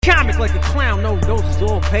like a clown, no noses,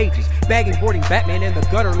 all pages. Bagging, boarding Batman in the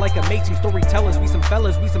gutter like amazing storytellers. We some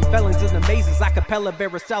fellas, we some felons in the mazes. Acapella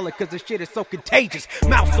varicella, cause this shit is so contagious.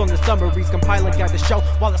 Mouse on the summaries, compiling guide the show.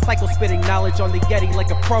 While the cycle spitting knowledge on the Yeti like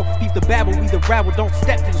a pro. Peep the babble, we the rabble, don't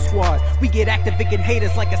step to the squad. We get active, and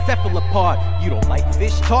haters like a cephalopod. You don't like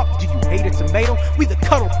fish talk? Do you hate a tomato? We the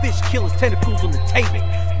cuttlefish killers, tentacles on the table.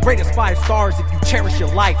 Rate us 5 stars if you cherish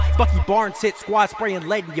your life. Bucky Barnes hit squad spraying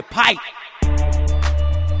lead in your pipe.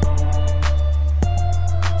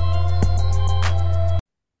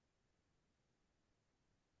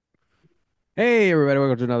 Hey everybody,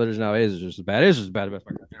 welcome to another Now Is Just as Bad. It's just as bad. Best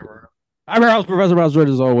podcast ever. I'm your host, Professor Miles, joined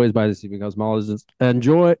as always by the Stephen Cosmologist, and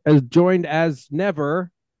joined as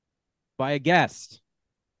never by a guest,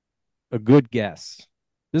 a good guest.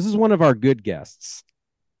 This is one of our good guests,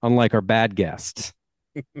 unlike our bad guests.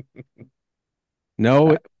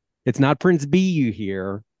 No, it's not Prince B you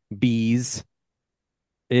hear, bees.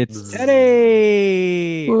 It's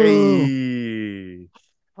Teddy. Hey.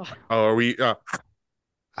 Oh, are we?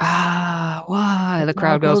 Why the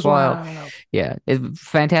crowd goes wild. Yeah, it's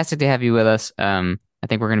fantastic to have you with us. I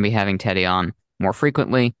think we're going to be having Teddy on more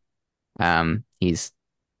frequently. If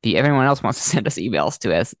everyone else wants to send us emails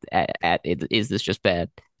to us at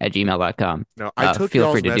isthisjustbad@gmail.com. No, I took feel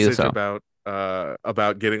y'all's free to do message so.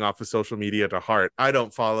 about getting off of social media to heart. I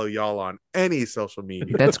don't follow y'all on any social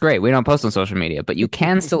media. That's great. We don't post on social media, but you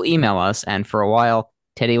can still email us. And for a while,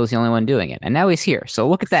 Teddy was the only one doing it, and now he's here. So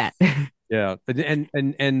look at that. Yeah, and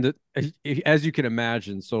as you can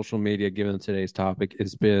imagine, social media, given today's topic,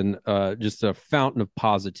 has been just a fountain of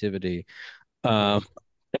positivity.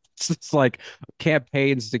 It's like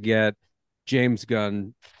campaigns to get James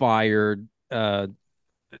Gunn fired, tarred,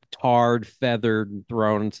 feathered, and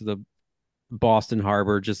thrown into the Boston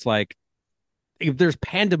Harbor. Just like if there's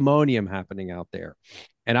pandemonium happening out there.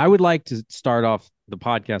 And I would like to start off the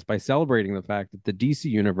podcast by celebrating the fact that the DC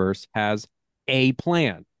universe has a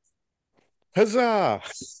plan. Huzzah!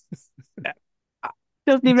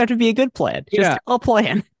 Doesn't even have to be a good plan. Just a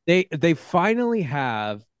plan. They finally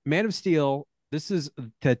have Man of Steel. This is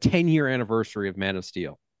the 10-year anniversary of Man of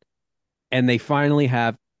Steel. And they finally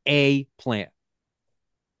have a plan.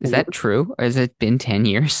 Is that true? Or has it been 10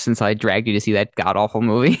 years since I dragged you to see that god-awful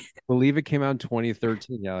movie? I believe it came out in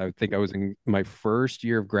 2013. Yeah, I think I was in my first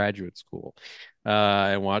year of graduate school.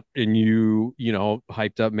 And you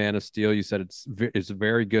hyped up Man of Steel. You said it's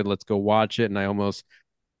very good. Let's go watch it. And I almost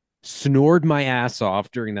snored my ass off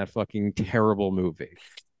during that fucking terrible movie.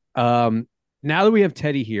 Now that we have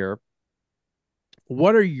Teddy here,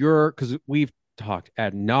 what are because we've talked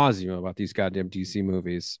ad nauseum about these goddamn DC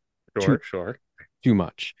movies. Sure. Too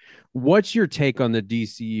much. What's your take on the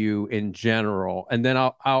DCU in general? And then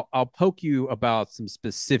I'll poke you about some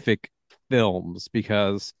specific films,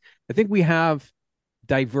 because I think we have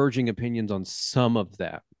diverging opinions on some of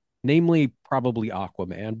them, namely probably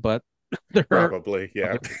Aquaman, but probably,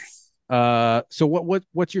 yeah. So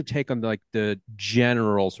what's your take on the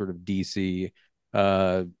general sort of DC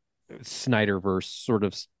Snyderverse sort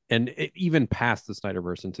of, and even past the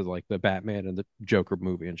Snyderverse into like the Batman and the Joker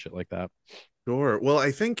movie and shit like that? Sure. Well,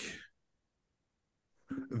 I think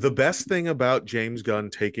the best thing about James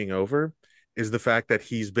Gunn taking over is the fact that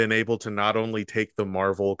he's been able to not only take the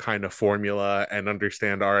Marvel kind of formula and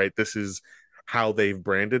understand, all right, this is how they've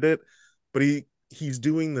branded it, but he's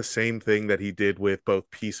doing the same thing that he did with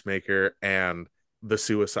both Peacemaker and the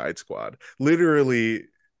Suicide Squad. Literally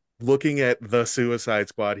looking at the Suicide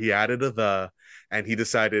Squad, he added and he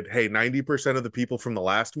decided, hey, 90% of the people from the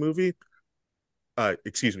last movie,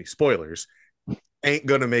 spoilers, ain't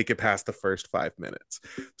gonna make it past the first 5 minutes.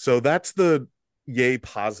 So that's the yay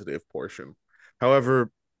positive portion.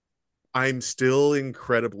 However, I'm still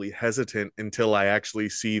incredibly hesitant until I actually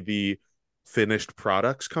see the finished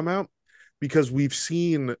products come out, because we've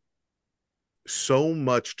seen so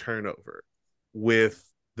much turnover with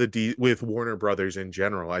with Warner Brothers in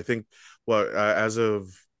general. I think as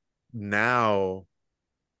of now,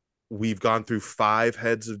 we've gone through 5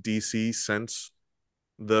 heads of DC since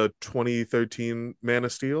the 2013 Man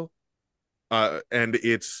of Steel, and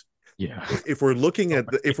it's, yeah, if we're looking at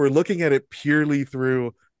it purely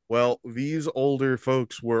through, well, these older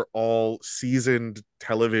folks were all seasoned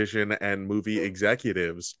television and movie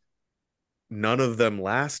executives, none of them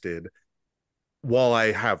lasted. While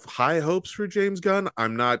I have high hopes for James Gunn,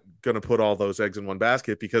 I'm not going to put all those eggs in one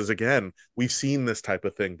basket, because again, we've seen this type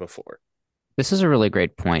of thing before. This is a really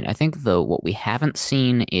great point. I think, though, what we haven't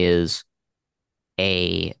seen is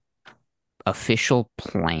a official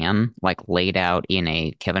plan like laid out in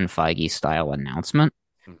a Kevin Feige style announcement.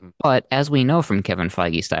 Mm-hmm. But as we know from Kevin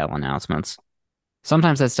Feige style announcements,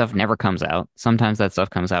 sometimes that stuff never comes out. Sometimes that stuff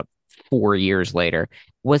comes out 4 years later.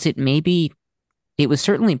 Was it maybe, it was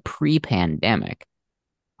certainly pre-pandemic.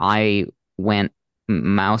 I went,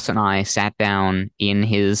 Mouse and I sat down in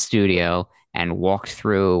his studio and walked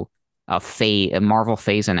through a Marvel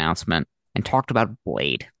Phase announcement and talked about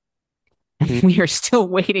Blade. We are still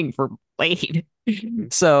waiting for Blade.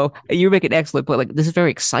 So you make an excellent point. Like, this is very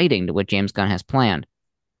exciting to what James Gunn has planned,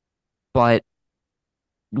 but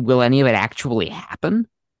will any of it actually happen?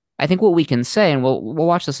 I think what we can say, and we'll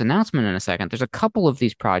watch this announcement in a second. There's a couple of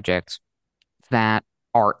these projects that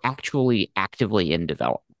are actually actively in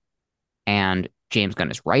development, and James Gunn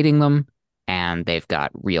is writing them, and they've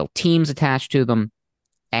got real teams attached to them.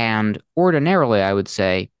 And ordinarily, I would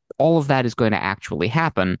say all of that is going to actually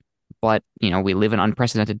happen. But, we live in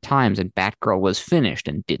unprecedented times, and Batgirl was finished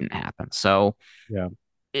and didn't happen. So yeah,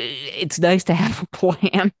 it's nice to have a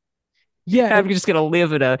plan. Yeah, I'm just gonna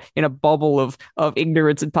live in a bubble of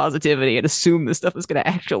ignorance and positivity and assume this stuff is gonna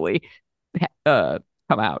actually come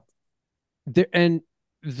out.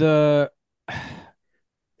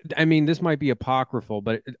 I mean, this might be apocryphal,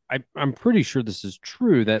 but I'm pretty sure this is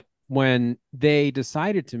true, that when they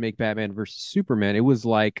decided to make Batman versus Superman, it was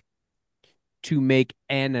like to make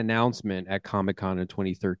an announcement at Comic-Con in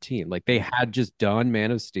 2013. Like, they had just done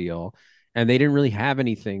Man of Steel and they didn't really have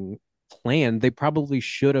anything planned. They probably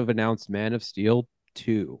should have announced Man of Steel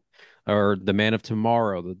 2 or the Man of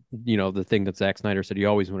Tomorrow, the thing that Zack Snyder said he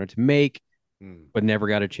always wanted to make, but never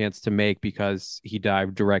got a chance to make because he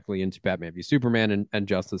dived directly into Batman v Superman and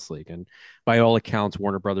Justice League. And by all accounts,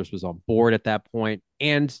 Warner Brothers was on board at that point.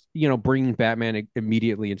 And, bringing Batman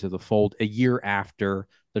immediately into the fold a year after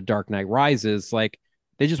The Dark Knight Rises, like,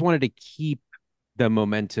 they just wanted to keep the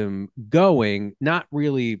momentum going, not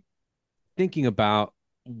really thinking about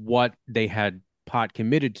what they had pot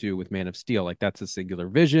committed to with Man of Steel. Like, that's a singular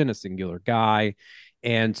vision, a singular guy.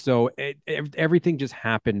 And so everything just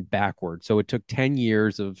happened backward. So it took 10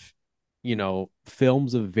 years of,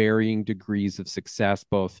 films of varying degrees of success,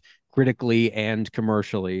 both critically and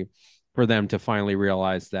commercially, for them to finally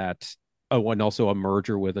realize that, and also a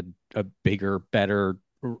merger with a bigger, better,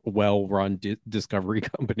 well-run Discovery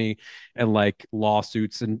company, and like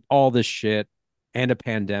lawsuits and all this shit, and a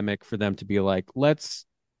pandemic, for them to be like, let's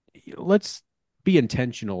be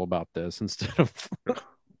intentional about this instead of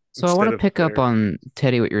So I want to pick up on,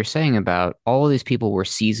 Teddy, what you're saying about all of these people were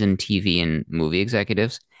seasoned TV and movie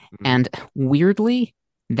executives. And weirdly,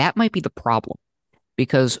 that might be the problem.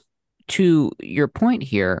 Because to your point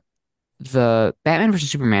here, the Batman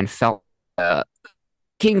versus Superman felt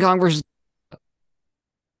King Kong versus...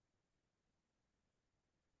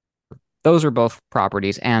 Those are both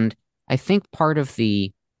properties. And I think part of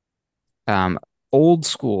the old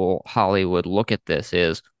school Hollywood look at this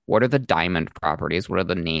is, what are the diamond properties? What are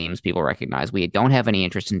the names people recognize? We don't have any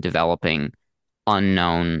interest in developing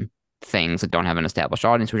unknown things that don't have an established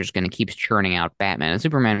audience. We're just going to keep churning out Batman and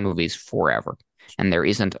Superman movies forever. And there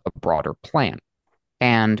isn't a broader plan.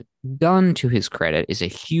 And Gunn, to his credit, is a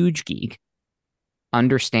huge geek,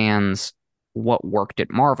 understands what worked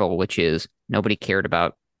at Marvel, which is nobody cared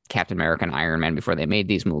about Captain America and Iron Man before they made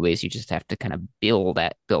these movies. You just have to kind of build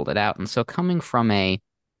it out. And so coming from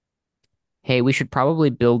hey, we should probably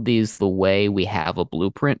build these the way we have a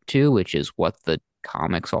blueprint to, which is what the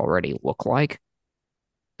comics already look like,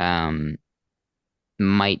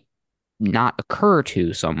 might not occur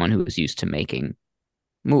to someone who is used to making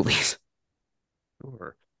movies.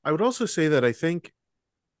 Sure. I would also say that I think,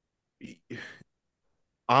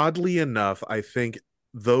 oddly enough, I think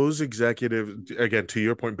those executives, again, to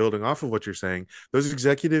your point, building off of what you're saying, those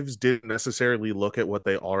executives didn't necessarily look at what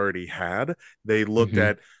they already had. They looked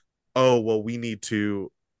at, oh, well, we need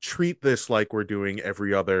to treat this like we're doing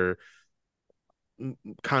every other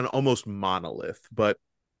kind of almost monolith. But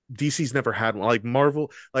DC's never had one. Like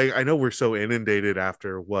Marvel, like, I know we're so inundated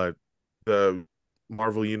after what the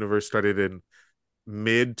Marvel universe started in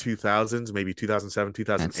mid 2000s, maybe 2007,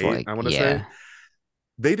 2008, I want to say.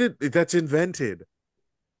 That's invented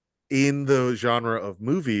in the genre of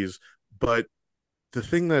movies. But the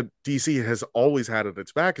thing that DC has always had at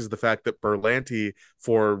its back is the fact that Berlanti,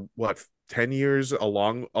 for 10 years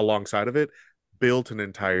alongside of it, built an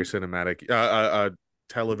entire cinematic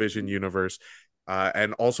television universe,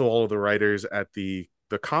 and also all of the writers at the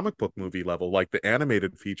comic book movie level, like the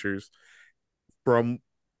animated features, from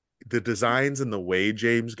the designs and the way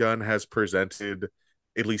James Gunn has presented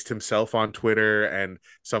at least himself on Twitter, and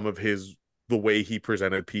some of the way he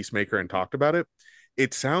presented Peacemaker and talked about it.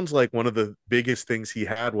 It sounds like one of the biggest things he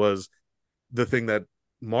had was the thing that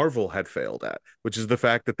Marvel had failed at, which is the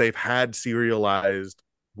fact that they've had serialized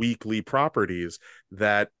weekly properties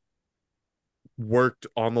that worked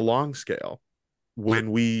on the long scale.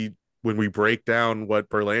 When we when we break down what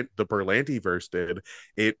the Berlanti verse did,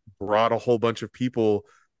 it brought a whole bunch of people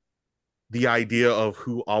the idea of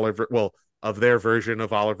who of their version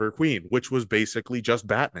of Oliver Queen, which was basically just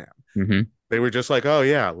Batman. Mm-hmm. They were just like, oh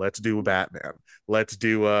yeah, let's do Batman. Let's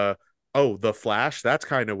do oh, the Flash. That's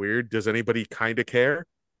kind of weird. Does anybody kind of care?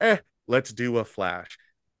 Let's do a Flash.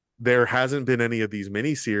 There hasn't been any of these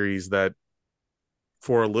miniseries that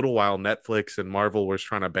for a little while Netflix and Marvel was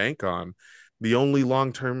trying to bank on. The only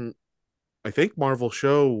long-term, I think, Marvel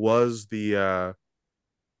show was Agents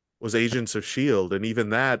of S.H.I.E.L.D. And even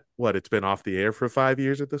that, it's been off the air for 5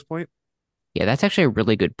 years at this point? Yeah, that's actually a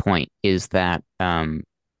really good point, is that the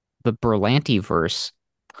Berlanti verse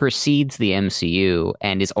precedes the MCU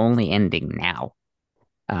and is only ending now.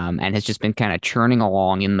 And has just been kind of churning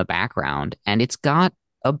along in the background. And it's got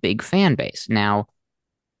a big fan base. Now,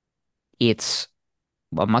 it's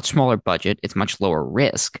a much smaller budget. It's much lower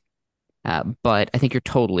risk. But I think you're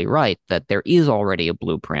totally right that there is already a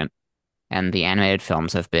blueprint. And the animated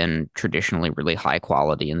films have been traditionally really high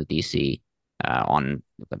quality in the DC.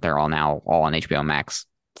 They're all on HBO Max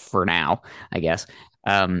for now, I guess.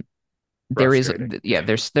 There's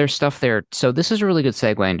stuff there. So this is a really good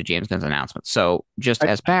segue into James Gunn's announcement. So just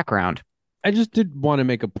as background, I just did want to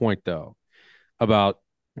make a point though about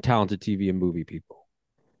talented TV and movie people,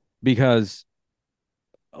 because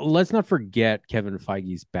let's not forget Kevin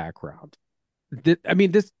Feige's background.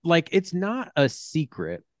 It's not a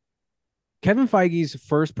secret. Kevin Feige's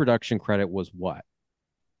first production credit was what?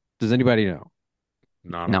 Does anybody know?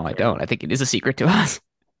 No, I don't. I think it is a secret to us.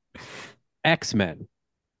 X-Men.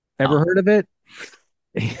 Ever heard of it?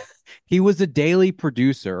 He was a daily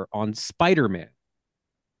producer on Spider-Man.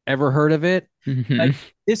 Ever heard of it? Mm-hmm. Like,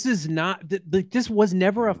 this is not this was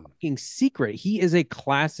never a fucking secret. He is a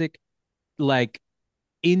classic, like,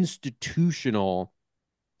 institutional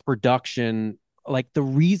production. Like, the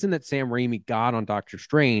reason that Sam Raimi got on Doctor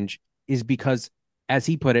Strange is because, as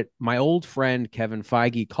he put it, my old friend Kevin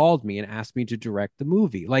Feige called me and asked me to direct the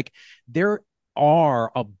movie. Like, there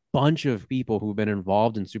are a bunch of people who've been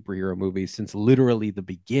involved in superhero movies since literally the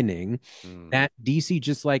beginning. That DC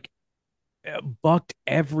just like bucked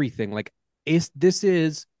everything. Like, this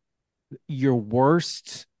is your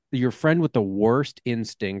friend with the worst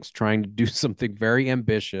instincts trying to do something very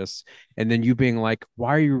ambitious, and then you being like,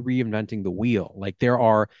 why are you reinventing the wheel? Like, there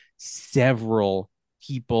are several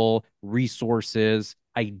people, resources,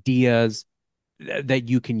 ideas that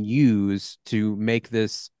you can use to make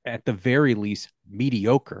this, at the very least,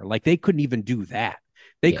 mediocre. Like, they couldn't even do that.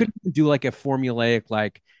 They couldn't even do like a formulaic,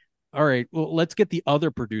 like, all right, well, let's get the other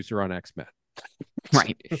producer on X-Men.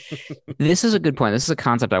 Right. This is a good point. This is a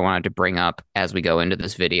concept I wanted to bring up as we go into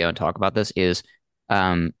this video and talk about this, is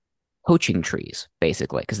coaching trees,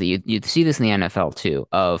 basically. Because you see this in the NFL too,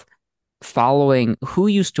 of following who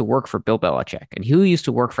used to work for Bill Belichick and who used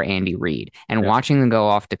to work for Andy Reid, and watching them go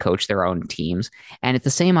off to coach their own teams. And it's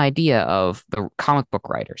the same idea of the comic book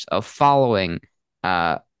writers, of following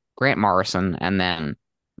Grant Morrison and then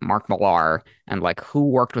Mark Millar, and like who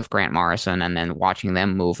worked with Grant Morrison, and then watching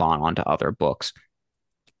them move on to other books,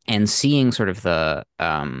 and seeing sort of the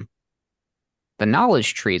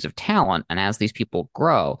knowledge trees of talent, and as these people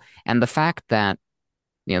grow, and the fact that,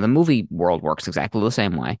 the movie world works exactly the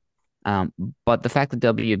same way. But the fact that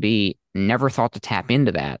WB never thought to tap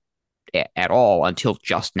into that at all until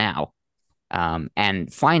just now.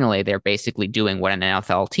 And finally, they're basically doing what an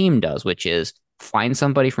NFL team does, which is find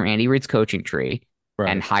somebody from Andy Reid's coaching tree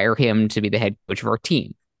and hire him to be the head coach of our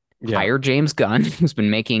team. Yeah. Hire James Gunn, who's been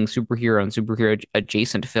making superhero and superhero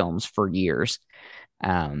adjacent films for years,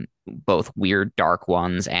 both weird, dark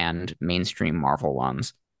ones and mainstream Marvel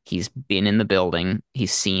ones. He's been in the building.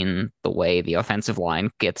 He's seen the way the offensive line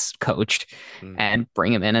gets coached, and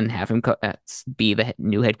bring him in and have him be the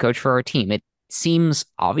new head coach for our team. It seems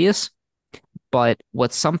obvious, but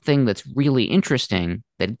what's something that's really interesting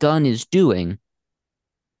that Gunn is doing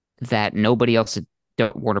that nobody else at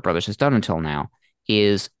Warner Brothers has done until now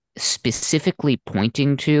is specifically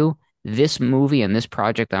pointing to this movie, and this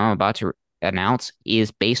project that I'm about to announce is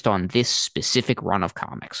based on this specific run of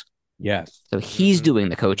comics. Yes. So he's doing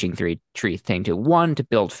the coaching tree thing to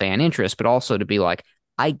build fan interest, but also to be like,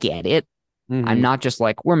 I get it. I'm not just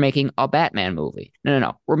like, we're making a Batman movie.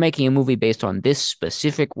 No. We're making a movie based on this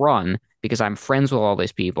specific run because I'm friends with all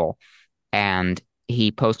these people. And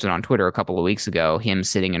he posted on Twitter a couple of weeks ago, him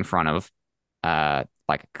sitting in front of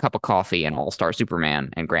like a cup of coffee and All-Star Superman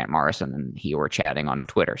and Grant Morrison, and he were chatting on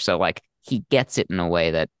Twitter. So like, he gets it in a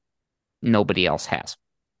way that nobody else has.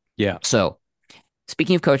 Yeah. So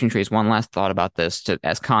speaking of coaching trees, one last thought about this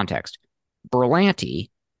as context. Berlanti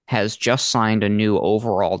has just signed a new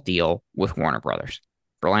overall deal with Warner Brothers.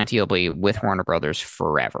 Berlanti will be with Warner Brothers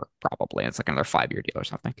forever, probably. It's like another 5-year deal or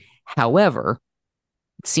something. However,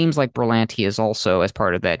 it seems like Berlanti is also, as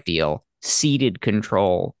part of that deal, ceded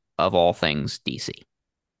control of all things DC.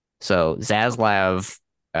 So Zaslav,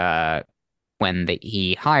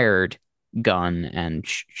 he hired Gunn and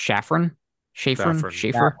Schafer,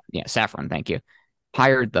 Thank you.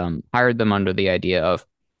 Hired them under the idea of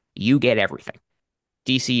you get everything.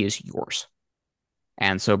 DC is yours.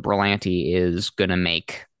 And so Berlanti is gonna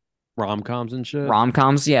make rom-coms and shit.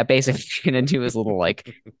 Yeah, basically gonna do his little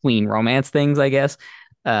like queen romance things, I guess.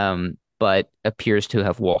 But appears to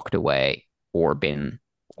have walked away or been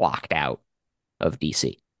locked out of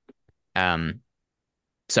DC.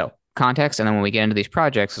 So context, and then when we get into these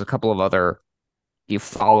projects, there's a couple of other you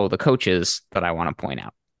follow the coaches that I want to point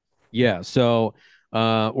out. Yeah, so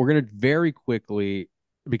we're gonna very quickly,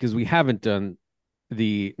 because we haven't done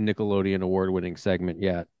the Nickelodeon award-winning segment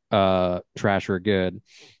yet, Trash or Good.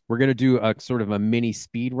 We're gonna do a sort of a mini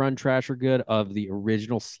speed run Trash or Good of the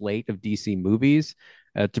original slate of DC movies,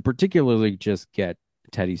 to particularly just get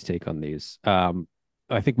Teddy's take on these.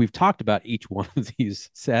 I think we've talked about each one of these,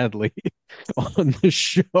 sadly, on the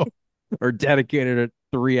show, or dedicated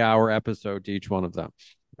a 3-hour episode to each one of them.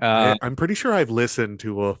 I'm pretty sure I've listened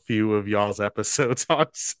to a few of y'all's episodes on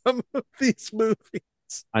some of these movies.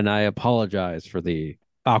 And I apologize for the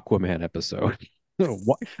Aquaman episode.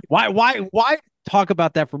 Why talk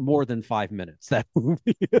about that for more than 5 minutes? That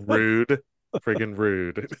movie. Rude. Friggin'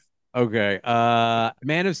 rude. Okay.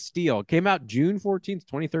 Man of Steel came out June 14th,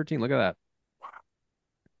 2013. Look at that. Wow.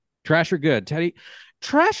 Trash or Good, Teddy?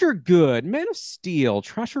 Trash or Good? Man of Steel,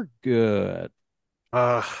 Trash or Good?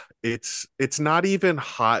 It's not even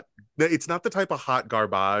hot. It's not the type of hot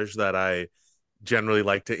garbage that I generally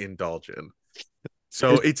like to indulge in.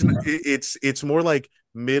 So it's more like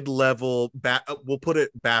mid-level. We'll put it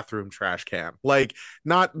bathroom trash can, like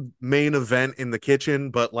not main event in the kitchen,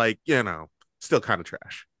 but like still kind of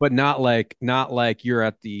trash. But not like you're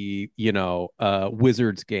at the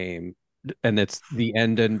Wizards game and it's the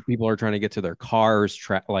end and people are trying to get to their cars.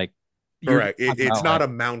 Right. It's not a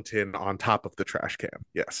mountain on top of the trash can.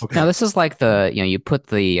 Yes. Okay. Now this is like you put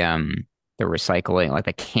the recycling, like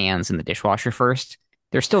the cans in the dishwasher first.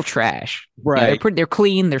 They're still trash. Right. They're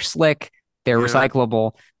clean, they're slick, they're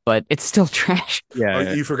recyclable, but it's still trash.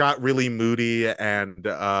 Yeah. You forgot really moody and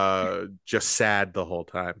just sad the whole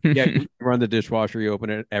time. Yeah. You run the dishwasher, you open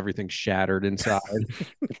it, everything's shattered inside.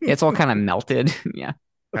 It's all kind of melted. Yeah.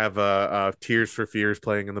 Have Tears for Fears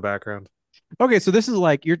playing in the background. Okay, so this is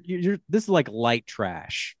like this is like light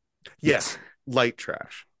trash. Yes, light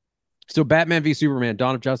trash. So Batman v Superman: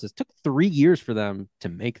 Dawn of Justice took 3 years for them to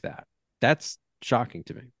make that. That's shocking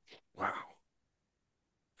to me. Wow.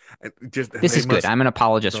 This is good. I'm an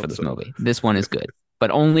apologist for this movie. This one is good,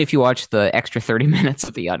 but only if you watch the extra 30 minutes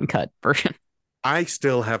of the uncut version. I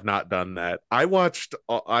still have not done that. I watched.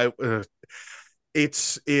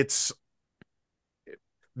 It's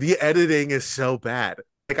the editing is so bad.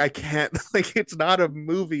 Like I can't, like it's not a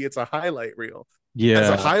movie, it's a highlight reel. Yeah. As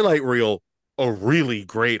a highlight reel, a really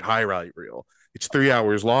great highlight reel. It's 3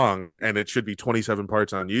 hours long and it should be 27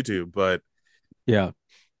 parts on YouTube, but yeah.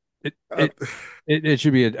 It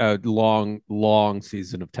should be a long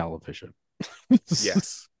season of television.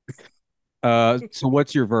 Yes. So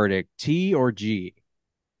what's your verdict? T or G?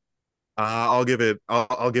 I'll give it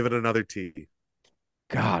another T.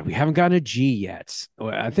 God, we haven't gotten a G yet.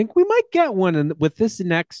 I think we might get one with this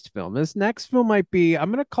next film. This next film might be,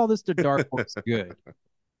 I'm going to call this the Dark Horse Good.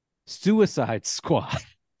 Suicide Squad.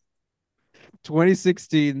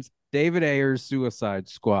 2016's David Ayer's Suicide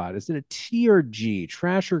Squad. Is it a T or G?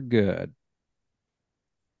 Trash or good?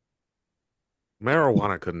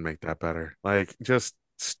 Marijuana couldn't make that better. Like, just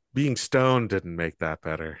being stoned didn't make that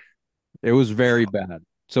better. It was very bad.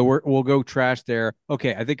 So we'll go trash there.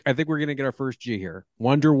 Okay, I think we're gonna get our first G here.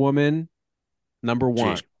 Wonder Woman, number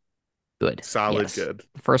 1. G. Good. Solid good.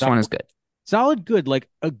 First one is good. Solid good, like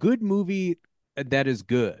a good movie that is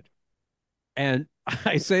good. And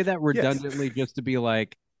I say that redundantly just to be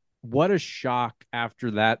like, what a shock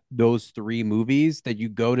after those 3 movies that you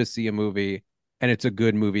go to see a movie and it's a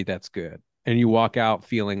good movie that's good. And you walk out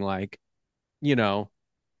feeling like,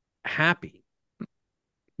 happy.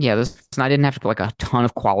 Yeah, I didn't have to put like a ton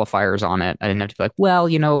of qualifiers on it. I didn't have to be like,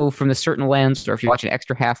 well, from the certain lens, or if you watch an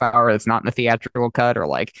extra half hour that's not in the theatrical cut, or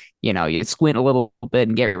like, you squint a little bit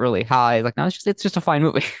and get really high. Like, no, it's just a fine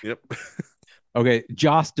movie. Yep. Okay,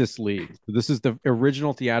 Justice League. This is the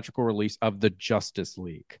original theatrical release of the Justice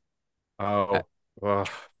League. Oh,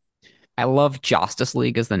 I love Justice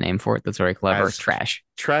League as the name for it. That's very clever. Trash.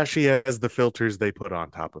 Trashy as the filters they put on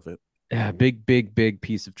top of it. Yeah, big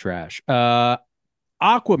piece of trash.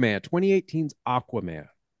 Aquaman, 2018's Aquaman.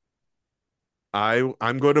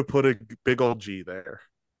 I'm going to put a big old G there.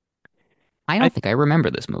 I don't think I remember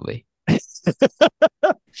this movie.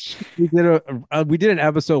 We did an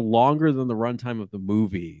episode longer than the runtime of the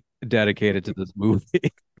movie dedicated to this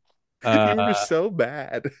movie. You were so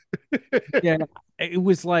bad. Yeah, it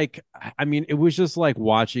was like, I mean, it was just like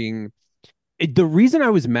watching. The reason I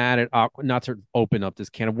was mad at not to open up this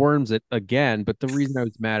can of worms again, but the reason I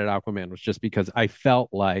was mad at Aquaman was just because I felt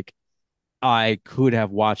like I could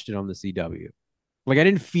have watched it on the CW. Like I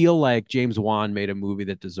didn't feel like James Wan made a movie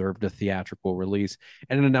that deserved a theatrical release,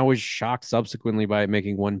 and then I was shocked subsequently by it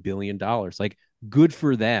making $1 billion. Like, good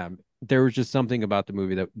for them. There was just something about the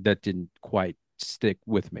movie that didn't quite stick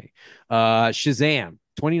with me. Shazam,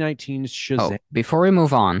 2019's Shazam. Before we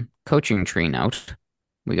move on, coaching tree note.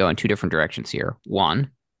 We go in two different directions here.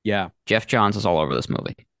 One, Yeah, Geoff Johns is all over this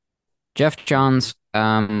movie. Geoff Johns,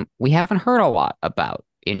 we haven't heard a lot about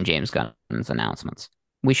in James Gunn's announcements.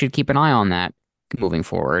 We should keep an eye on that moving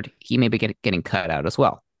forward. He may be getting cut out as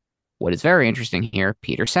well. What is very interesting here,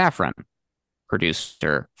 Peter Safran,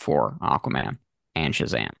 producer for Aquaman and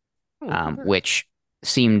Shazam, which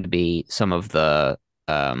seem to be some of the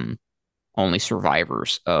only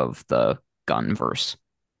survivors of the Gunverse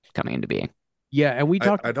coming into being. yeah, and we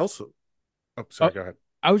talked. I'd also. Oh, sorry. Go ahead.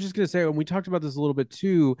 I was just gonna say, when we talked about this a little bit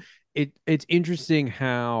too, it's interesting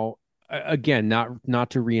how, again, not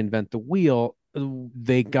to reinvent the wheel,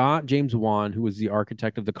 they got James Wan, who was the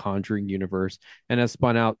architect of the Conjuring universe and has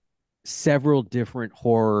spun out several different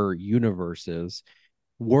horror universes,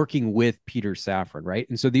 working with Peter Safran, right?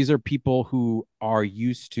 And so these are people who are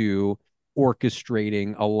used to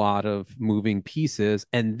orchestrating a lot of moving pieces,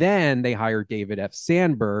 and then they hire David F.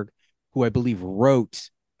 Sandberg, who I believe wrote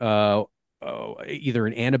either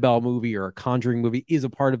an Annabelle movie or a Conjuring movie, is a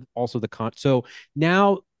part of also the so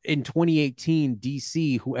now in 2018,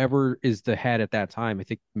 DC, whoever is the head at that time, I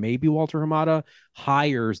think maybe Walter Hamada,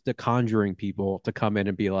 hires the Conjuring people to come in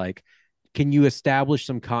and be like, can you establish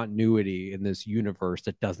some continuity in this universe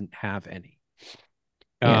that doesn't have any?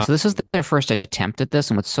 Yeah, so this is their first attempt at this,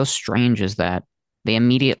 and what's so strange is that they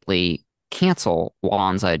immediately cancel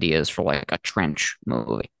Wan's ideas for like a trench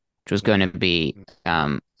movie, which was going to be,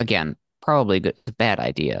 again, probably a bad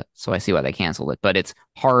idea. So I see why they canceled it, but it's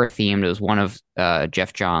horror themed. It was one of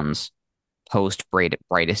Geoff Johns' post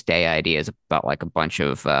Brightest Day ideas about like a bunch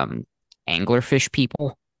of anglerfish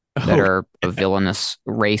people that are a villainous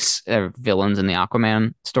race, villains in the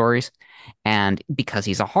Aquaman stories. And because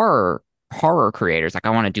he's a horror creator, it's like,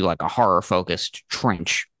 I want to do like a horror focused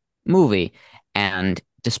trench movie. And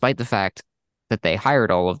despite the fact that they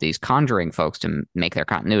hired all of these Conjuring folks to make their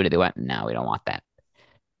continuity, they went, no, we don't want that.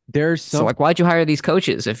 So like, why'd you hire these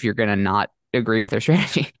coaches if you're gonna not agree with their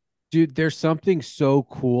strategy? Dude, there's something so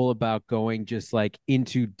cool about going just like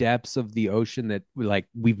into depths of the ocean that like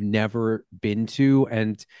we've never been to.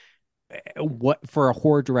 And what, for a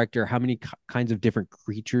horror director, how many kinds of different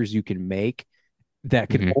creatures you can make that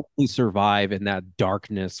could only survive in that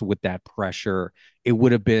darkness with that pressure. It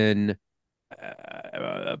would have been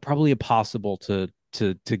probably impossible to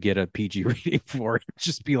get a PG rating for it.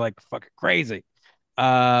 Just be like fucking crazy.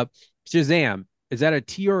 Shazam, is that a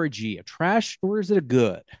T or a G? A trash, or is it a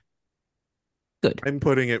good? Good. I'm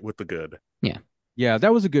putting it with the good. Yeah,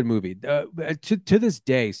 that was a good movie. To this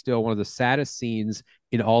day, still one of the saddest scenes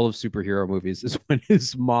in all of superhero movies is when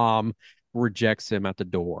his mom rejects him at the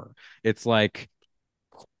door. It's like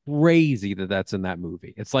crazy that's in that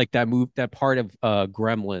movie. It's like that part of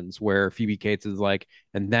Gremlins where Phoebe Cates is like,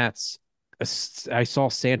 and I saw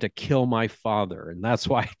Santa kill my father, and that's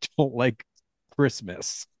why I don't like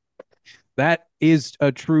Christmas. That is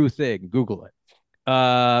a true thing. Google it.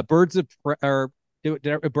 Birds of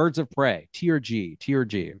Prey. T or G? T or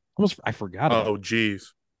G? Almost, I forgot. Oh,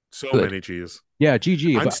 geez, so Good. many G's. Yeah,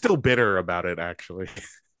 GG. I'm still bitter about it, actually.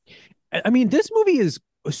 I mean, this movie is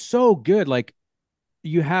so good. Like,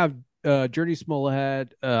 you have Jurnee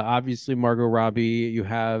Smollett, obviously Margot Robbie. You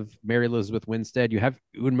have Mary Elizabeth Winstead. You have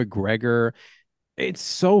Ewan McGregor. It's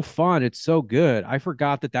so fun. It's so good. I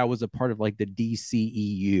forgot that was a part of like the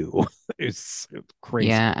DCEU. It's crazy.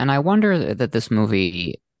 Yeah, and I wonder that this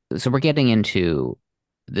movie. So we're getting into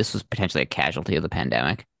this was potentially a casualty of the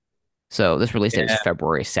pandemic. So this release date is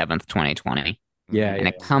February 7th, 2020. Yeah, and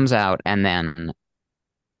it comes out, and then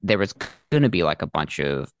there was going to be like a bunch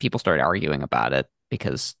of people started arguing about it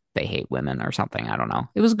because they hate women or something. I don't know.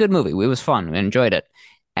 It was a good movie. It was fun. We enjoyed it.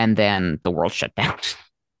 And then the world shut down.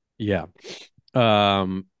 Yeah.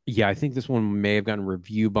 Yeah, I think this one may have gotten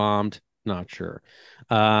review bombed. Not sure.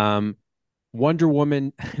 Wonder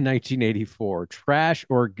Woman 1984, trash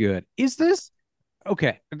or good? Is this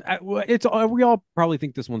Okay, it's we all probably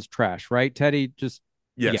think this one's trash, right, Teddy? Just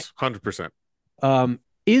yeah. Yes, 100%.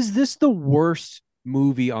 Is this the worst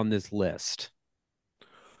movie on this list?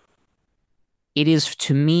 It is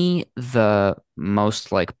to me the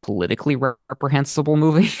most like politically reprehensible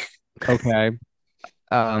movie. Okay.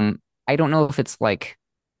 I don't know if it's like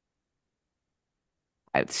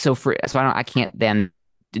I can't then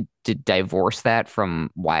divorce that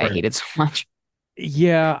from why I Right. hate it so much.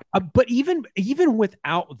 Yeah, but even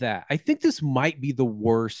without that, I think this might be the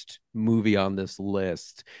worst movie on this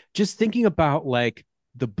list. Just thinking about like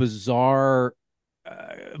the bizarre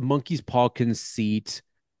monkey's paw conceit,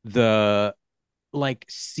 the like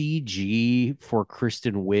CG for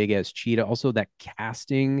Kristen Wiig as Cheetah. Also, that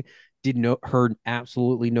casting did no her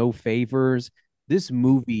absolutely no favors. This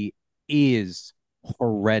movie is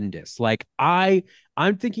horrendous. Like I'm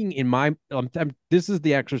thinking in my this is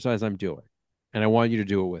the exercise I'm doing, and I want you to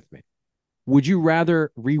do it with me. Would you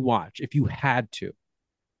rather rewatch if you had to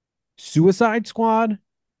Suicide Squad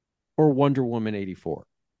or Wonder Woman 84?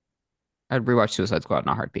 I'd rewatch Suicide Squad in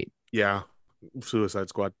a heartbeat. Yeah, Suicide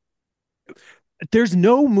Squad. There's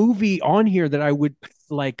no movie on here that I would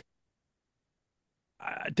like.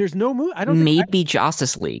 There's no movie. I don't think Maybe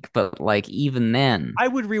Justice League, but like even then, I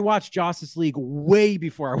would rewatch Justice League way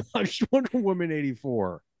before I watched Wonder Woman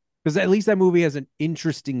 84. Because at least that movie has an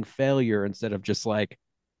interesting failure instead of just like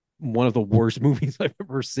one of the worst movies I've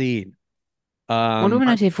ever seen. Wonder Woman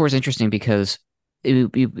I, 1984 is interesting because you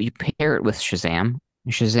pair it with Shazam.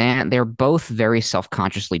 Shazam, they're both very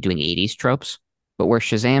self-consciously doing 80s tropes, but where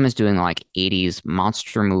Shazam is doing like 80s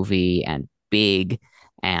monster movie and big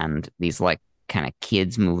and these like kind of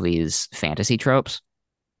kids movies fantasy tropes,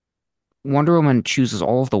 Wonder Woman chooses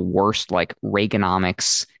all of the worst like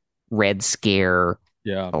Reaganomics, Red Scare,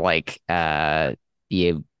 yeah. like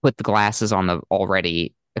you put the glasses on the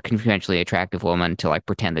already conventionally attractive woman to like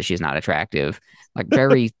pretend that she's not attractive, like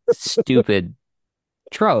very stupid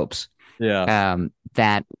tropes. Yeah.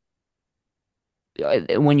 That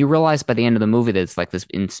when you realize by the end of the movie that it's like this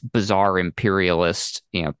bizarre imperialist,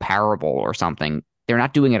 parable or something, they're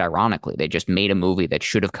not doing it ironically. They just made a movie that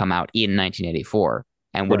should have come out in 1984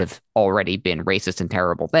 and would Right. have already been racist and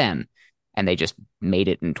terrible then, and they just made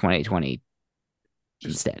it in 2020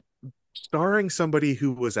 Just instead. starring somebody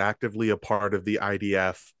who was actively a part of the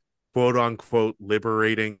IDF, quote unquote,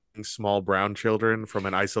 liberating small brown children from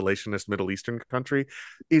an isolationist Middle Eastern country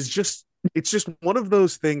is just, it's just one of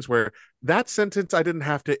those things where that sentence I didn't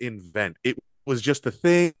have to invent. It was just a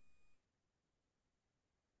thing,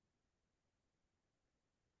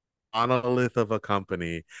 monolith of a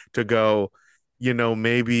company to go,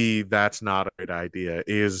 maybe that's not a good idea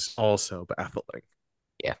is also baffling.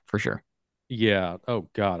 Yeah, for sure. Yeah. Oh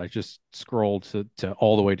God, I just scrolled to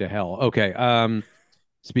all the way to hell. Okay.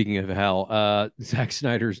 Speaking of hell, Zack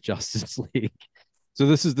Snyder's Justice League. So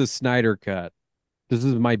this is the Snyder cut. This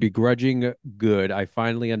is my begrudging good. I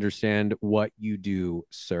finally understand what you do,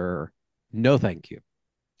 sir. No, thank you.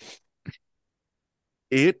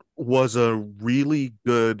 It was a really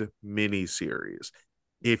good mini series.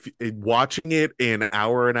 If watching it in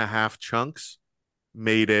hour and a half chunks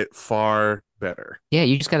made it far better. Yeah,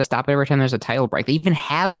 you just got to stop every time there's a title break. They even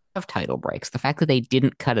have title breaks. The fact that they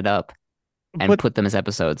didn't cut it up and But put them as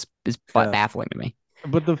episodes is yeah. baffling to me.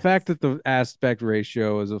 But the fact that the aspect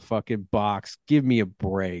ratio is a fucking box, give me a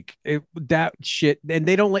break. That shit, and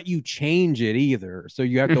they don't let you change it either. So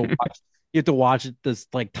you have to watch. You have to watch this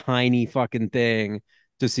like tiny fucking thing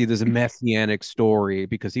to see this messianic story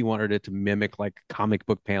because he wanted it to mimic like comic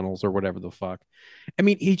book panels or whatever the fuck. I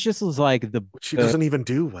mean, he just was like Which she doesn't even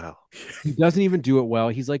do well. he doesn't even do it well.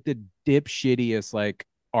 He's like the dipshittiest like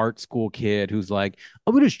art school kid who's like,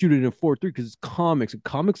 I'm gonna shoot it in 4:3 because it's comics, and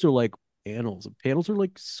comics are like panels, and panels are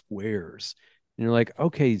like squares. And you're like,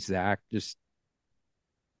 okay, Zach, just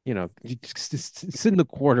just sit in the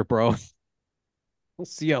quarter, bro. We'll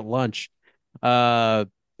see you at lunch. Uh,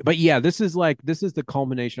 but yeah, this is the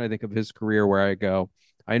culmination, I think, of his career where I go,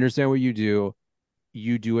 I understand what you do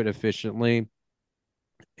it efficiently,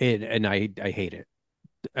 and I hate it.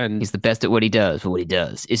 And He's the best at what he does, but what he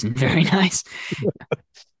does isn't very nice.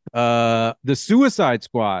 the Suicide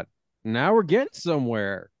Squad. Now we're getting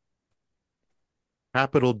somewhere.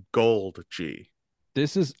 Capital Gold G.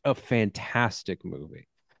 This is a fantastic movie.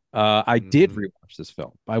 I did rewatch this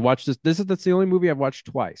film. I watched this. That's the only movie I've watched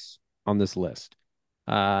twice on this list.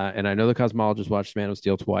 And I know the cosmologist watched Man of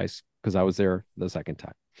Steel twice because I was there the second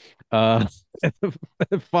time. Uh,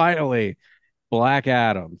 finally, Black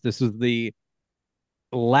Adam. This is the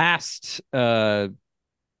last entry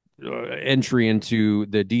into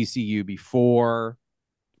the DCU before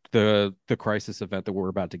the crisis event that we're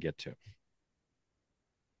about to get to.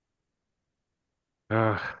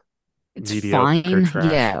 Uh, It's mediocre fine.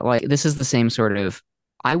 trash. Yeah, like this is the same sort of.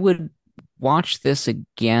 I would watch this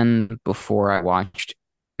again before I watched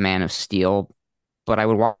Man of Steel, but I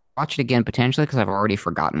would watch it again potentially because I've already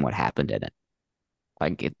forgotten what happened in it.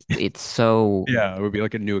 Like it's so Yeah, it would be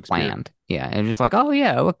like a new experience. bland. Yeah, and just like, oh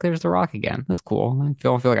yeah, look, there's The Rock again. That's cool. I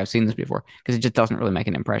feel like I've seen this before because it just doesn't really make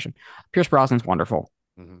an impression. Pierce Brosnan's wonderful.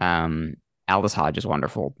 Mhm. Um, Aldous Hodge is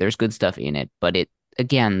wonderful. There's good stuff in it, but it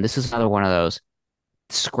again, this is another one of those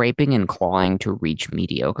scraping and clawing to reach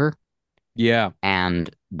mediocre. Yeah. And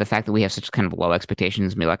the fact that we have such kind of low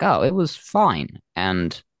expectations and be like, oh, it was fine.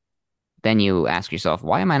 And then you ask yourself,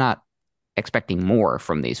 why am I not expecting more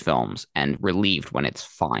from these films and relieved when it's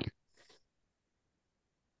fine?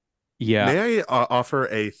 Yeah. May I offer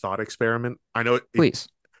a thought experiment? I know Please.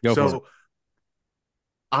 Go for it. so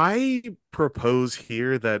I propose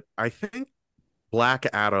here that I think Black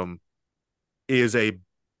Adam is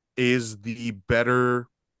the better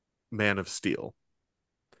Man of Steel.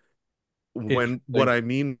 When what Interesting. I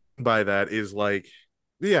mean by that is like,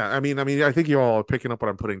 yeah, I mean I think you all are picking up what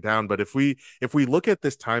I'm putting down, but if we look at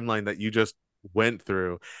this timeline that you just went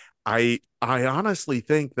through, I honestly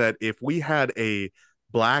think that if we had a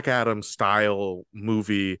Black Adam style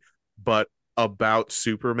movie but about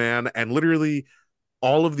Superman, and literally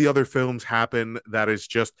all of the other films happen that is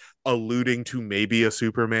just alluding to maybe a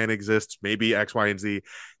Superman exists, maybe X, Y, and Z.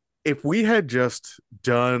 If we had just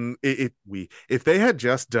done if they had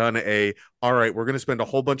just done a all right, we're going to spend a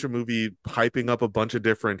whole bunch of movie hyping up a bunch of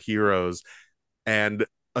different heroes, and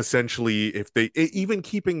essentially if they even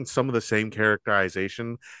keeping some of the same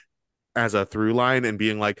characterization as a through line and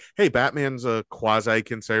being like, hey, Batman's a quasi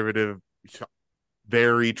conservative,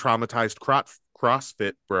 very traumatized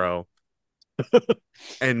CrossFit bro,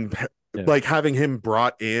 and Yeah. like having him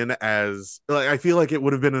brought in as like, I feel like it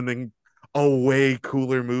would have been a way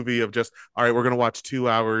cooler movie of just all right, we're gonna watch 2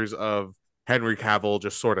 hours of Henry Cavill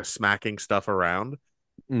just sort of smacking stuff around.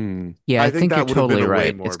 Mm. Yeah, I I think think you're that would have been totally a way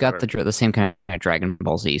right. more It's got better. the same kind of Dragon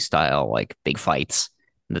Ball Z style, like big fights.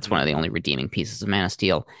 That's one of the Mhm. only redeeming pieces of Man of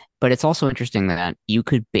Steel. But it's also interesting that you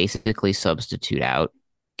could basically substitute out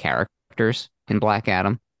characters in Black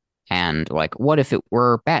Adam. And like, what if it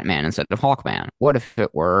were Batman instead of Hawkman? What if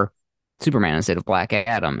it were Superman instead of Black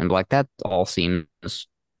Adam? And like that all seems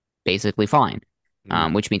basically fine.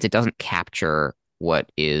 Mhm. Which means it doesn't capture what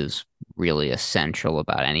is really essential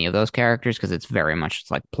about any of those characters because it's very much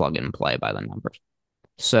like plug and play by the numbers.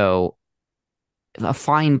 So a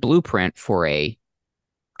fine blueprint for a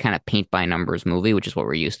kind of paint by numbers movie, which is what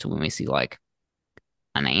we're used to when we see like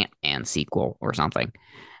an Ant-Man sequel or something.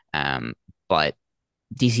 Um, but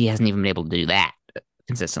DC hasn't even been able to do that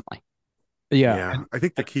consistently. Yeah. Yeah, I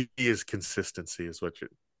think the key is consistency is what you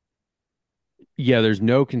Yeah, there's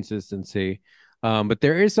no consistency. But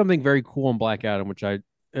there is something very cool in Black Adam, which I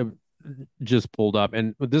uh, just pulled up.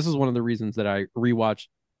 And this is one of the reasons that I rewatched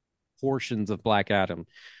portions of Black Adam.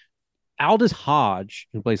 Aldous Hodge,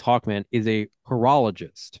 who plays Hawkman, is a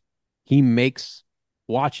horologist. He makes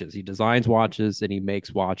watches, he designs watches, and he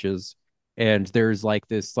makes watches. And there's like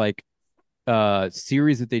this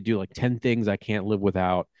series that they do, like 10 things I can't live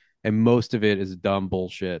without. And most of it is dumb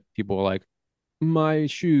bullshit. People are like, my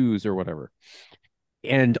shoes or whatever.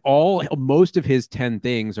 And all most of his 10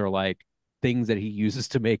 things are like things that he uses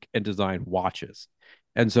to make and design watches.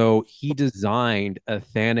 And so he designed a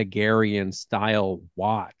Thanagarian style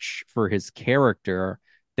watch for his character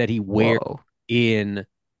that he wears Whoa. in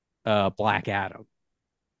Black Adam.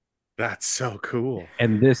 that's so cool.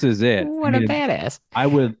 And this is it. I What a mean, badass. I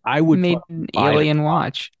would Made fucking an buy it. alien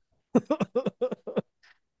watch. I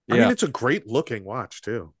mean, Yeah. it's a great looking watch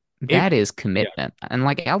too. It That is yeah. commitment. And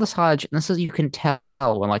like Aldous Hodge, this is you can tell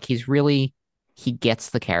when like he gets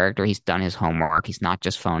the character, he's done his homework, he's not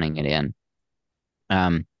just phoning it in.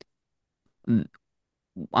 Um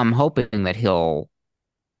I'm hoping that he'll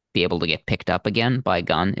be able to get picked up again by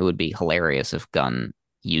Gunn. It would be hilarious if Gunn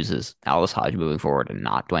uses Aldous Hodge moving forward and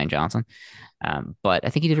not Dwayne Johnson. But I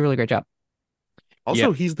think he did a really great job. Yeah.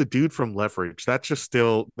 Also, he's the dude from Leverage. That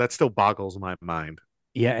still boggles my mind.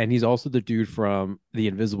 Yeah, and he's also the dude from The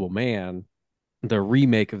Invisible Man, the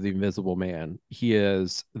remake of The Invisible Man.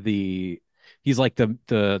 He's like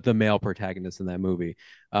the male protagonist in that movie.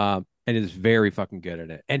 And is very fucking good at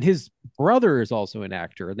it. And his brother is also an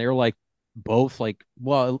actor, and they're like both like,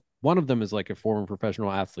 well, one of them is like a former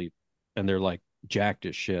professional athlete, and they're like jacked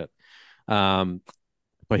as shit. Um,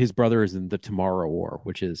 but his brother is in The Tomorrow War,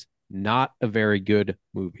 which is not a very good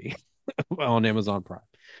movie on Amazon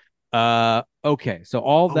Prime. Okay, so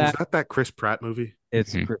all Oh, was that that Chris Pratt movie?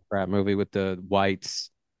 it's a Mhm. Chris Pratt movie with the whites.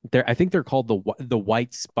 I think they're called the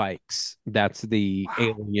white spikes. That's the Wow.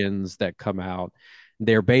 aliens that come out.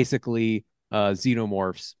 They're basically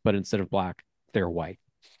xenomorphs, but instead of black, they're white.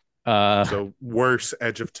 So worse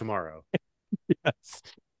Edge of Tomorrow. Yes.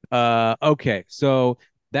 Okay, so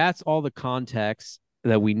that's all the context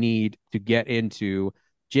that we need to get into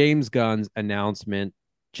James Gunn's announcement.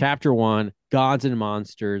 Chapter 1, Gods and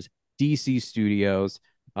Monsters, DC Studios.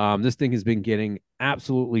 This thing has been getting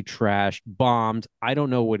absolutely trashed, bombed. I don't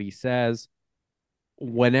know what he says.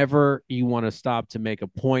 Whenever you want to stop to make a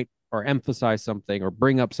point or emphasize something or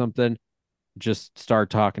bring up something, just start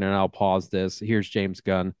talking and I'll pause this. Here's James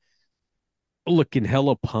Gunn. Looking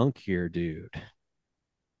hella punk here, dude.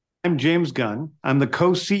 I'm James Gunn. I'm the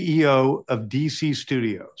co-CEO of DC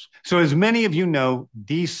Studios. So as many of you know,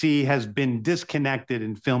 DC has been disconnected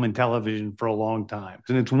in film and television for a long time.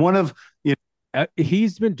 And it's one of,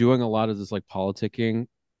 he's been doing a lot of this like politicking,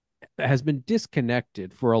 has been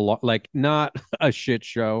disconnected for a lot, like not a shit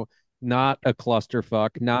show, not a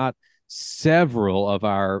clusterfuck, not several of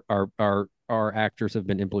our actors have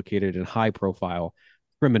been implicated in high profile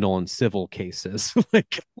criminal and civil cases.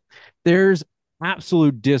 Like there's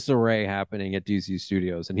absolute disarray happening at DC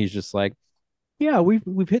Studios, and he's just like, yeah,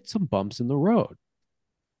 we've hit some bumps in the road.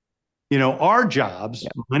 Our jobs,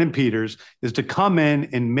 mine and Peter's, is to come in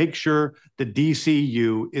and make sure the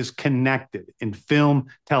DCU is connected in film,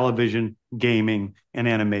 television, gaming, and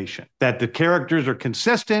animation. That the characters are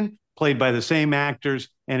consistent, played by the same actors,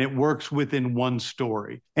 and it works within one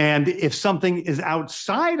story. And if something is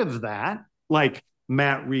outside of that, like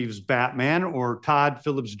Matt Reeves' Batman or Todd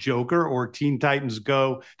Phillips' Joker or Teen Titans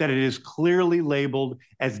Go, that it is clearly labeled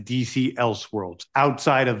as DC Elseworlds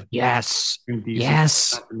outside of DC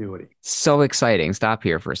continuity. So exciting. Stop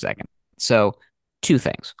here for a second. So 2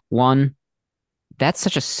 things. One, that's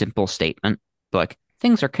such a simple statement. Like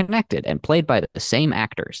things are connected and played by the same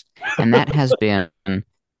actors. And that has been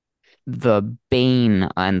the bane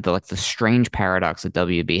and the strange paradox that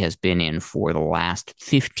WB has been in for the last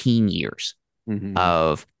 15 years.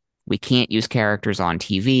 Of we can't use characters on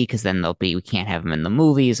TV because then we can't have them in the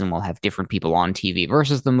movies, and we'll have different people on TV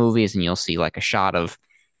versus the movies, and you'll see like a shot of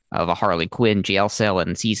a Harley Quinn jail cell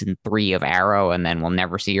in season 3 of Arrow, and then we'll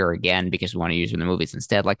never see her again because we want to use her in the movies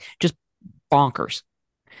instead. Like just bonkers.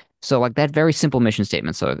 So like that very simple mission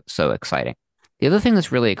statement, so exciting. The other thing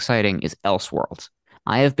that's really exciting is Elseworlds.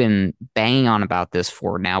 I have been banging on about this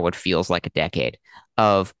for now what feels like a decade.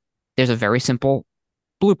 There's a very simple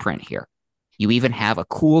blueprint here. You even have a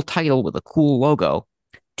cool title with a cool logo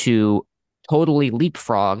to totally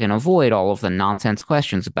leapfrog and avoid all of the nonsense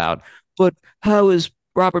questions about, but how is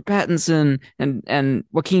Robert Pattinson and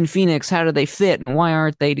Joaquin Phoenix, how do they fit and why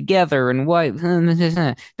aren't they together and why?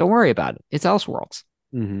 Don't worry about it. It's Elseworlds.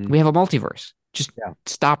 We have a multiverse. Just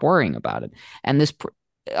stop worrying about it. And this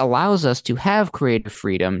allows us to have creative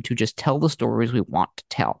freedom to just tell the stories we want to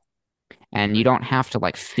tell. And you don't have to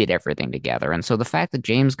like fit everything together. And so the fact that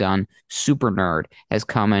James Gunn, super nerd, has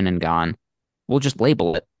come in and gone, we'll just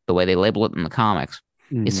label it the way they label it in the comics,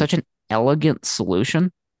 is such an elegant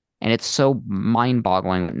solution. And it's so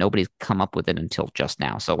mind-boggling that nobody's come up with it until just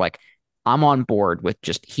now. So like I'm on board with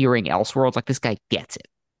just hearing Elseworlds. Like this guy gets it.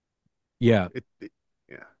 Yeah.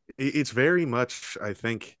 It's very much, I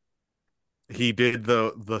think he did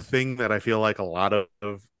the thing that I feel like a lot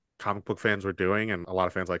of comic book fans were doing and a lot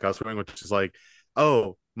of fans like us were doing, which is like,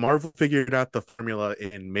 oh, Marvel figured out the formula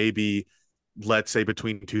in maybe, let's say,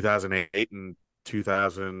 between 2008 and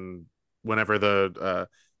 2000, whenever the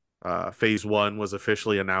phase 1 was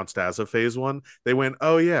officially announced as a phase 1. They went,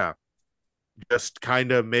 oh yeah, just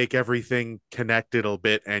kind of make everything connected a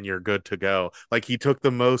bit and you're good to go. Like he took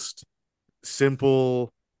the most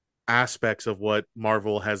simple aspects of what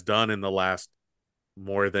Marvel has done in the last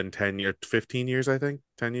more than 10 years, 15 years, I think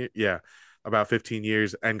 10 years. Yeah. About 15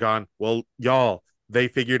 years and gone, well, y'all, they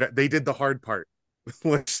figured out, they did the hard part.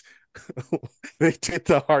 Which they did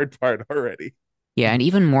the hard part already. Yeah. And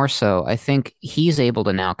even more so, I think he's able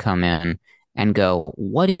to now come in and go,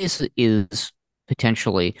 what is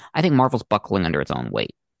potentially, I think Marvel's buckling under its own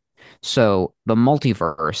weight. So the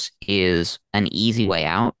multiverse is an easy way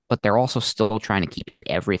out, but they're also still trying to keep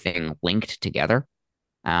everything linked together.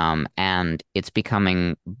 And it's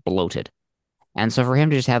becoming bloated. And so for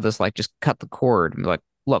him to just have this, like, just cut the cord and be like,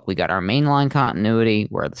 look, we got our mainline continuity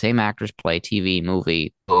where the same actors play TV,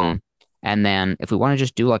 movie, boom. And then if we want to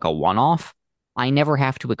just do like a one-off, I never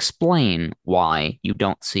have to explain why you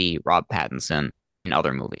don't see Rob Pattinson in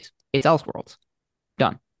other movies. It's Elseworlds.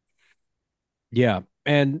 Done. Yeah.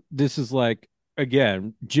 And this is like,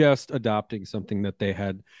 again, just adopting something that they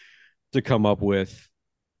had to come up with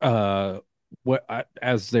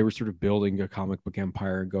as they were sort of building a comic book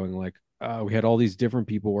empire and going like, we had all these different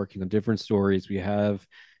people working on different stories. We have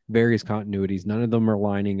various continuities. None of them are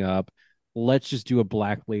lining up. Let's just do a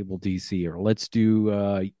Black Label DC, or let's do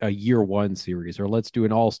a year one series, or let's do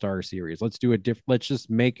an all-star series. Let's just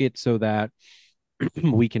make it so that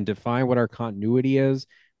we can define what our continuity is,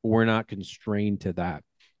 but we're not constrained to that.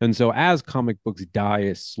 And so as comic books die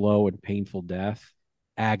a slow and painful death,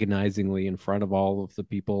 agonizingly in front of all of the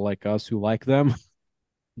people like us who like them,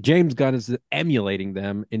 James Gunn is emulating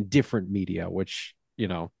them in different media, which,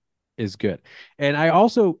 is good. And I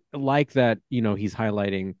also like that, he's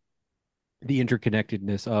highlighting the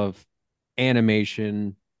interconnectedness of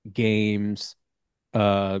animation, games,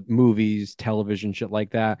 movies, television, shit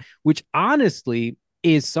like that, which honestly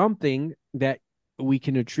is something that we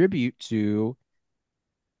can attribute to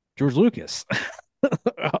George Lucas.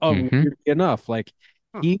 Enough, like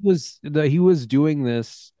he was doing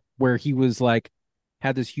this where he was like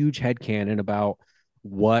had this huge headcanon about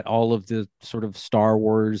what all of the sort of Star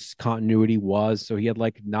Wars continuity was. So he had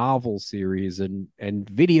like novel series and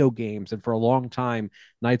video games, and for a long time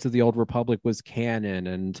Knights of the Old Republic was canon,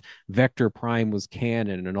 and Vector Prime was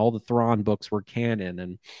canon, and all the Thrawn books were canon,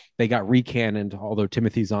 and they got recannoned, although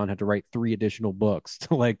Timothy Zahn had to write 3 additional books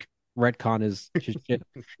to like retcon his shit.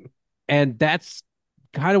 And that's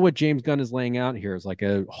kind of what James Gunn is laying out here, is like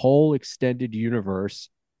a whole extended universe,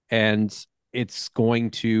 and it's going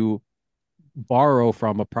to borrow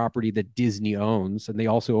from a property that Disney owns, and they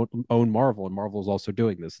also own Marvel, and Marvel is also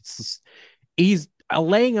doing this. He's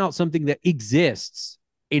laying out something that exists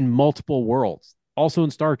in multiple worlds, also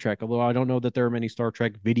in Star Trek, although I don't know that there are many Star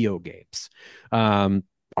Trek video games. Are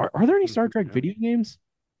there any Star Trek video games?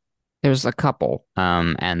 There's a couple,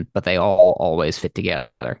 but they all always fit together.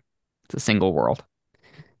 It's a single world.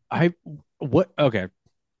 Okay,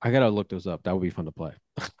 I gotta look those up. That would be fun to play.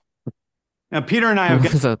 Now, Peter and I have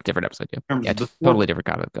This is a different episode, too. Yeah, totally different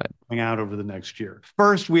content. Good. Coming out over the next year.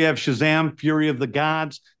 First, we have Shazam, Fury of the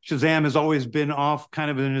Gods. Shazam has always been off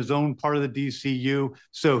kind of in his own part of the DCU,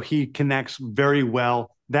 so he connects very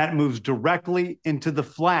well. That moves directly into The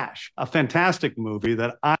Flash, a fantastic movie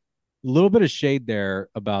that a little bit of shade there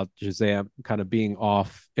about Shazam kind of being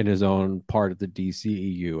off in his own part of the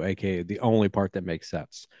DCEU, aka the only part that makes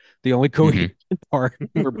sense, the only coherent part.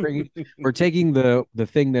 We're taking the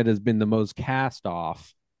thing that has been the most cast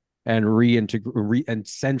off and and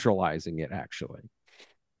centralizing it. Actually,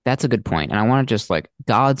 that's a good point. And I want to just like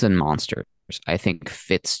Gods and Monsters, I think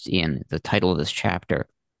fits in the title of this chapter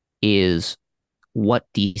is what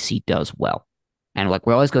DC does well. And like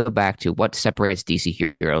we always go back to what separates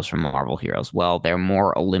DC heroes from Marvel heroes. Well, they're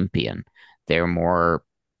more Olympian. They're more,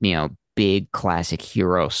 big classic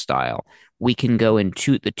hero style. We can go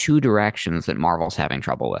into the 2 directions that Marvel's having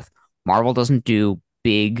trouble with. Marvel doesn't do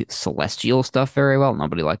big celestial stuff very well.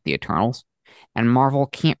 Nobody liked the Eternals. And Marvel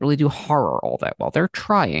can't really do horror all that well. They're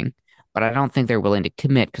trying, but I don't think they're willing to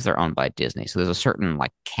commit because they're owned by Disney. So there's a certain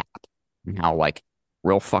like cap in how like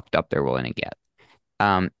real fucked up they're willing to get.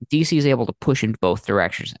 DC is able to push in both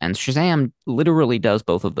directions, and Shazam literally does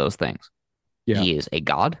both of those things. Yeah. He is a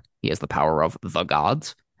god. He has the power of the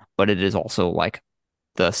gods, but it is also like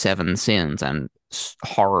the 7 sins and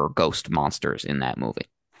horror ghost monsters in that movie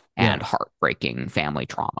and heartbreaking family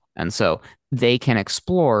trauma. And so they can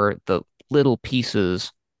explore the little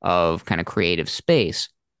pieces of kind of creative space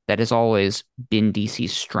that has always been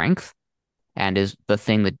DC's strength and is the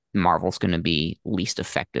thing that Marvel's going to be least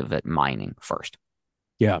effective at mining first.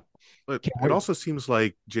 Yeah. But it also seems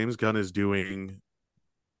like James Gunn is doing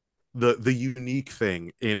the unique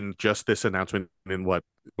thing in just this announcement in what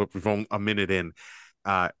we've only a minute in.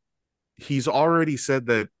 He's already said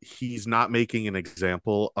that he's not making an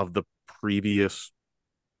example of the previous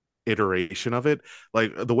iteration of it.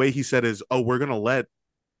 Like the way he said is, we're going to let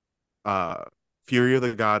Fury of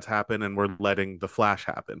the Gods happen, and we're letting The Flash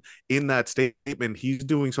happen. In that statement, he's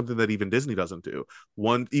doing something that even Disney doesn't do.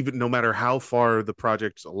 Even no matter how far the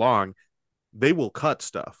project's along, they will cut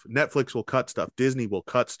stuff. Netflix will cut stuff. Disney will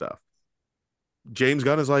cut stuff. James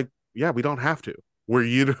Gunn is like, yeah, we don't have to.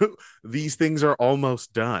 These things are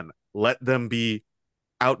almost done. Let them be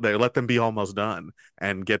out there. Let them be almost done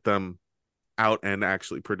and get them out and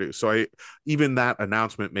actually produce. So even that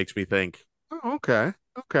announcement makes me think, okay.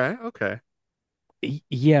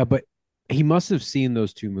 Yeah, but he must have seen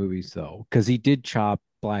those 2 movies though, because he did chop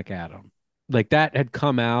Black Adam. Like that had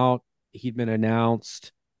come out, he'd been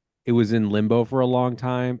announced, it was in limbo for a long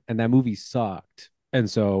time, and that movie sucked, and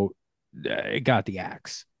so it got the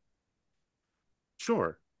axe.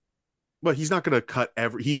 Sure, but he's not going to cut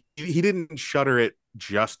he didn't shutter it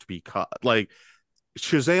just to be cut. Like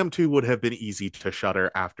Shazam 2 would have been easy to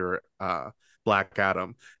shutter after Black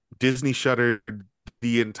Adam. Disney shuttered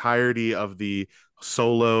the entirety of the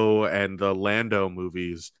Solo and the Lando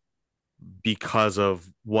movies because of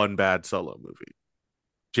one bad Solo movie.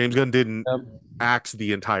 James Gunn didn't axe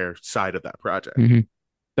the entire side of that project. Mhm.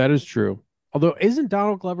 That is true. Although, isn't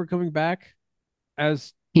Donald Glover coming back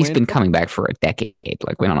as He's Lando? been coming back for a decade.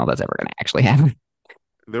 Like, we don't know if that's ever going to actually happen.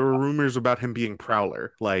 There were rumors about him being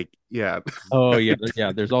Prowler. Like, yeah. Oh yeah,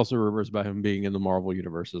 yeah. There's also rumors about him being in the Marvel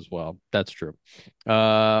universe as well. That's true.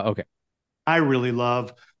 Okay. I really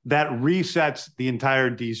love that resets the entire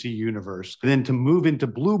DC universe. And then to move into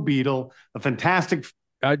Blue Beetle, a fantastic.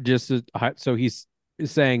 So he's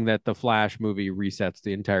saying that the Flash movie resets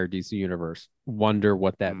the entire DC universe. Wonder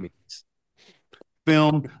what that means.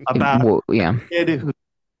 Film about yeah.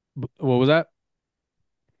 What was that?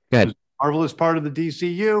 Go ahead. Marvel is part of the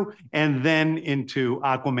DCU, and then into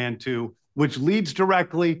Aquaman 2, which leads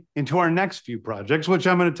directly into our next few projects, which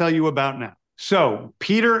I'm going to tell you about now. So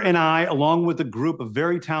Peter and I, along with a group of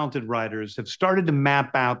very talented writers, have started to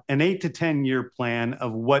map out an 8 to 10 year plan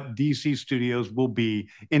of what DC Studios will be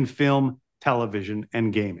in film, television,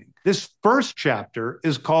 and gaming. This first chapter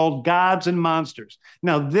is called Gods and Monsters.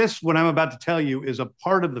 Now, this, what I'm about to tell you, is a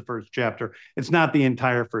part of the first chapter. It's not the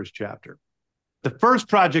entire first chapter. The first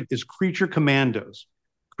project is Creature Commandos.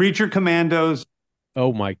 Creature Commandos.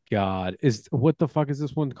 Oh my God. What the fuck is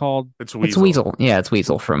this one called? It's Weasel. It's Weasel. Yeah, it's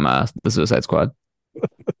Weasel from the Suicide Squad.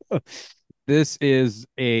 This is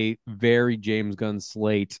a very James Gunn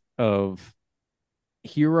slate of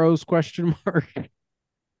heroes, question mark.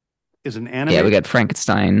 Is an anime. Yeah, we got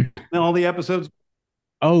Frankenstein. And all the episodes.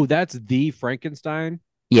 Oh, that's the Frankenstein?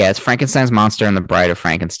 Yeah, it's Frankenstein's monster and the Bride of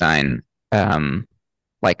Frankenstein.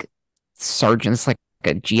 Like Sergeant's like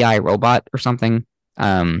a GI robot or something.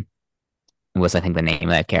 Was I think the name of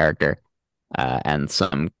that character. And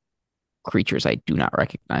some creatures I do not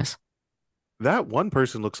recognize. That one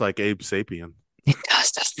person looks like Abe Sapien. It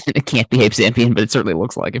does, doesn't it? It can't be Abe Sapien, but it certainly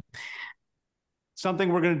looks like him.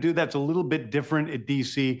 Something we're going to do that's a little bit different at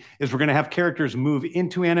DC is we're going to have characters move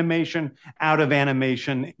into animation, out of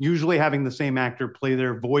animation, usually having the same actor play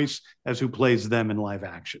their voice as who plays them in live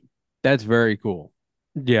action. That's very cool.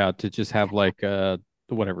 Yeah, to just have like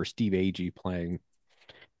Steve Agee playing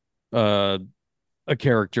a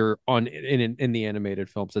character in the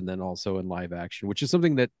animated films and then also in live action, which is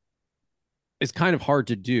something that is kind of hard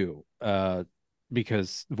to do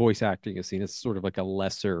because voice acting is seen as sort of like a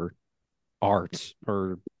lesser art.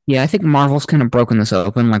 Or yeah, I think Marvel's kind of broken this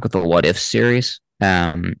open, like with the What If series.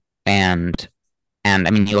 And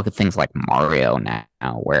I mean, you look at things like Mario now,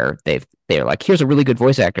 where they're like, here's a really good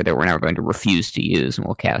voice actor that we're never going to refuse to use, and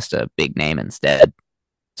we'll cast a big name instead.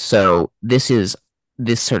 So this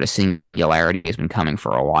sort of singularity has been coming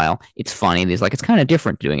for a while. It's funny. It's kind of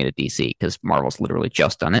different doing it at DC because Marvel's literally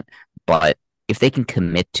just done it. But if they can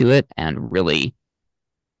commit to it and really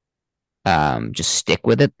just stick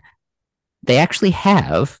with it, they actually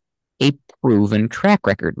have a proven track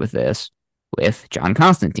record with this with John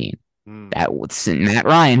Constantine. Matt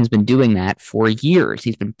Ryan has been doing that for years.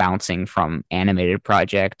 He's been bouncing from animated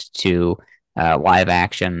project to live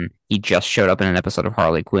action. He just showed up in an episode of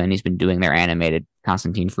Harley Quinn. He's been doing their animated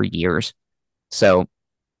Constantine for years. So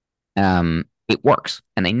it works,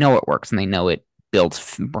 and they know it works, and they know it builds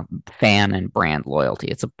fan and brand loyalty.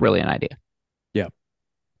 It's a brilliant idea. Yeah.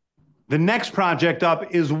 The next project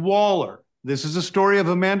up is Waller. This is a story of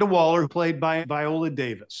Amanda Waller, played by Viola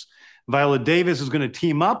Davis. Viola Davis is going to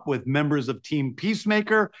team up with members of Team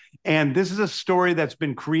Peacemaker, and this is a story that's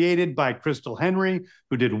been created by Crystal Henry,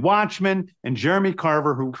 who did Watchmen, and Jeremy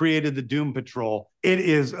Carver, who created the Doom Patrol. It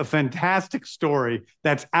is a fantastic story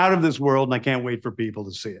that's out of this world, and I can't wait for people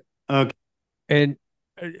to see it. Okay. And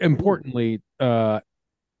importantly,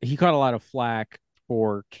 he caught a lot of flack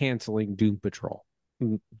for canceling Doom Patrol.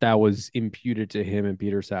 That was imputed to him and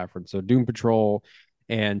Peter Safran. So Doom Patrol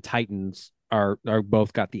and Titans are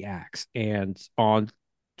both got the axe. And on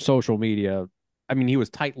social media, I mean, he was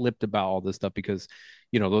tight-lipped about all this stuff because,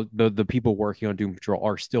 you know, the people working on Doom Patrol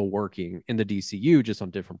are still working in the DCU, just on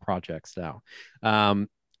different projects now.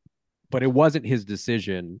 But it wasn't his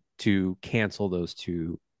decision to cancel those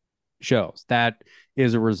two shows. That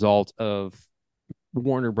is a result of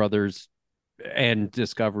Warner Brothers and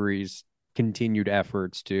Discovery's continued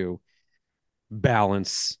efforts to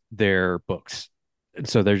balance their books. And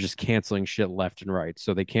so they're just canceling shit left and right.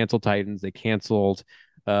 So they canceled Titans, they canceled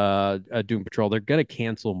Doom Patrol. They're gonna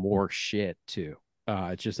cancel more shit too.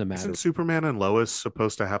 It's just a matter. Isn't Superman and Lois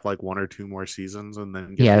supposed to have like one or two more seasons and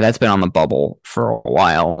then that's been on the bubble for a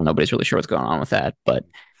while. Nobody's really sure what's going on with that. But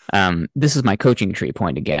this is my coaching tree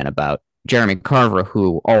point again about Jeremy Carver,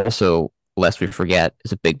 who also, lest we forget,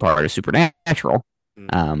 is a big part of Supernatural.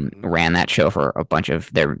 Ran that show for a bunch of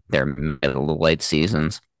their middle to late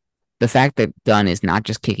seasons. the fact that Dunn is not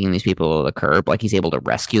just kicking these people to the curb, like he's able to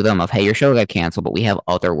rescue them of, hey, your show got canceled, but we have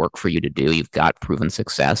other work for you to do. You've got proven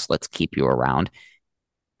success. Let's keep you around.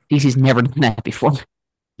 DC's never done that before.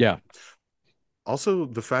 Yeah. Also,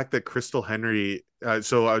 the fact that Crystal Henry,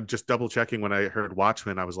 just double checking when I heard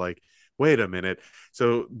Watchmen, I was like, wait a minute.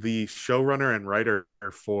 So the showrunner and writer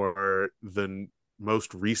for the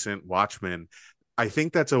most recent Watchmen, I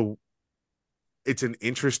think it's an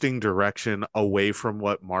interesting direction away from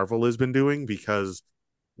what Marvel has been doing, because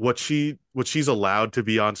what she's allowed to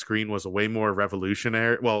be on screen was a way more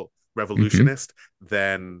revolutionist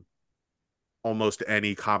than almost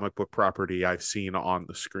any comic book property I've seen on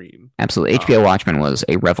the screen. Absolutely. HBO Watchmen was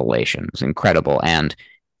a revelation. It was incredible. And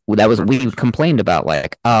we complained about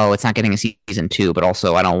like, oh, it's not getting a season 2, but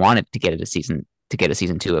also I don't want it to get a season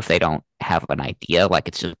 2 if they don't have an idea. Like,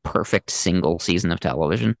 it's just a perfect single season of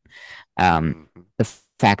television. The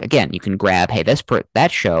fact, again, you can grab, hey,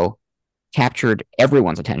 that show captured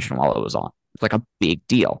everyone's attention while it was on. It's like a big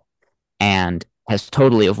deal, and has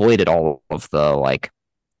totally avoided all of the like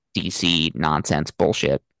DC nonsense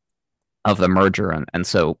bullshit of the merger. And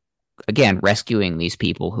so, again, rescuing these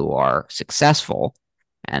people who are successful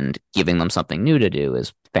and giving them something new to do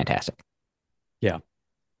is fantastic. Yeah.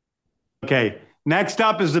 Okay. Next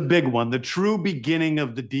up is the big one, the true beginning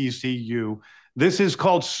of the DCU. This is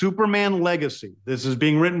called Superman Legacy. This is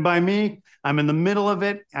being written by me. I'm in the middle of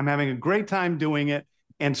it. I'm having a great time doing it.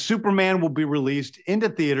 And Superman will be released into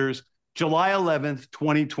theaters July 11th,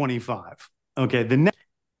 2025. Okay.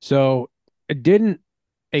 So it didn't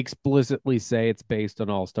explicitly say it's based on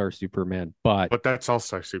All-Star Superman, but that's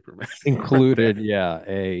All-Star Superman. included,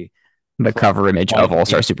 the cover image of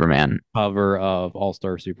All-Star Superman. Cover of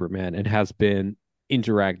All-Star Superman, and has been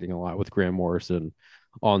interacting a lot with Grant Morrison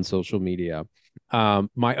on social media.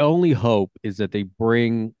 My only hope is that they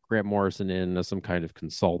bring Grant Morrison in as some kind of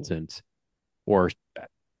consultant, or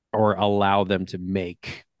allow them to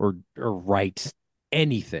make or write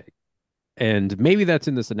anything. And maybe that's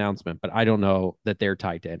in this announcement, but I don't know that they're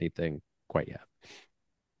tied to anything quite yet.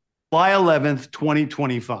 July 11th,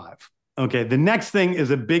 2025. Okay, the next thing is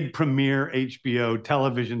a big premiere HBO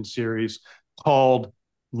television series called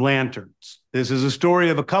Lanterns. This is a story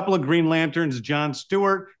of a couple of Green Lanterns, John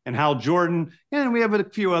Stewart and Hal Jordan, and we have a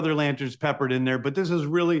few other Lanterns peppered in there, but this is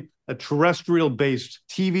really a terrestrial-based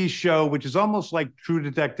TV show, which is almost like True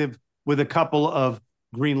Detective, with a couple of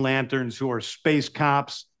Green Lanterns who are space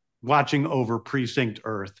cops watching over Precinct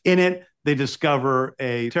Earth. In it, they discover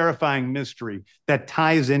a terrifying mystery that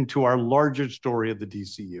ties into our larger story of the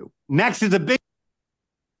DCU. Next is a big...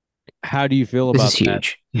 How do you feel about this is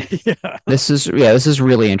that? Huge. Yeah. This is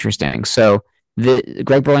really interesting. So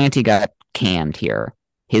Greg Berlanti got canned here.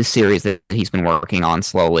 His series that he's been working on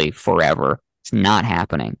slowly forever, it's not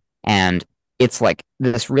happening. And it's like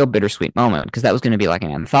this real bittersweet moment, because that was going to be like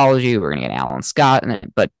an anthology. We're going to get Alan Scott in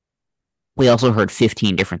it, but we also heard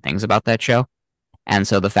 15 different things about that show. And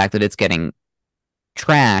so the fact that it's getting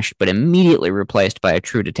trashed, but immediately replaced by a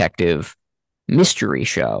True Detective mystery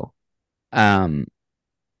show,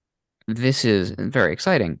 this is very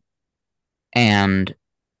exciting and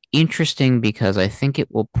interesting, because I think it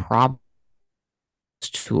will probably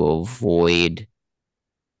to avoid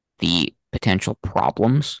the potential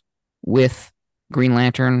problems with Green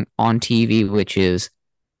Lantern on TV, which is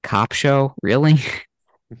cop show, really?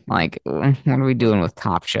 Like, what are we doing with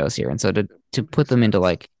cop shows here? And so to put them into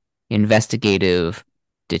like investigative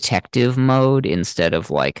detective mode instead of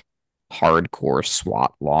like hardcore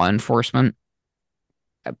SWAT law enforcement,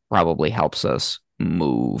 that probably helps us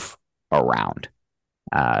move around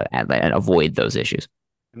and avoid those issues.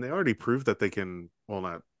 And they already proved that they can, well,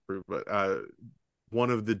 not prove, but one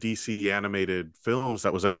of the DC animated films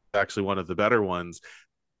that was actually one of the better ones,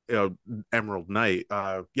 Emerald Knight.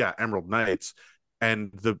 Emerald Knights.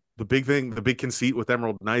 And the big thing, the big conceit with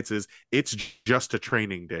Emerald Knights is it's just a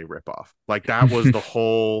Training Day ripoff. Like, that was the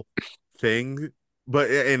whole thing.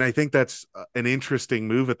 And I think that's an interesting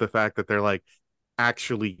move, at the fact that they're like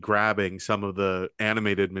actually grabbing some of the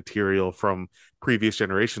animated material from previous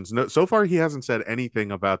generations. No, so far he hasn't said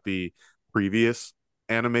anything about the previous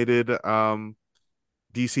animated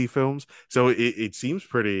DC films. So it seems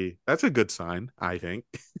that's a good sign, I think.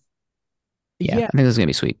 Yeah, I think this is gonna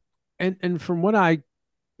be sweet. And from what I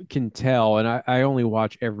can tell, and I only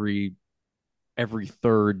watch every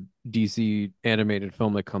third DC animated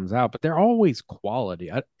film that comes out, but they're always quality.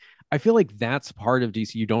 I feel like that's part of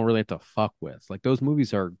DC you don't really have to fuck with. Like, those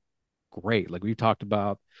movies are great. Like, we've talked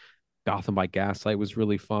about Gotham by Gaslight was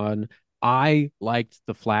really fun. I liked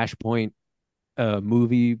the Flashpoint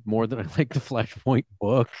movie more than I liked the Flashpoint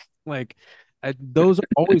book. Like, those are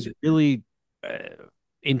always really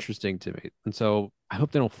interesting to me. And so I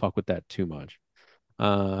hope they don't fuck with that too much.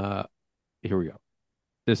 Here we go.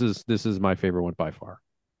 This is my favorite one by far.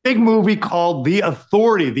 Big movie called The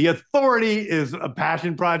Authority. The Authority is a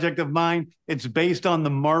passion project of mine. It's based on the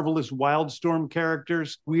marvelous Wildstorm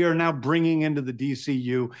characters we are now bringing into the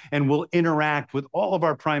DCU and will interact with all of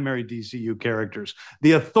our primary DCU characters.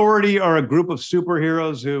 The Authority are a group of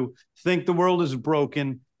superheroes who think the world is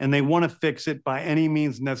broken and they want to fix it by any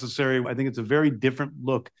means necessary. I think it's a very different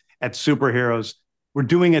look at superheroes. We're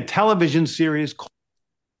doing a television series.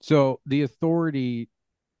 So The Authority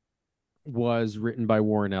was written by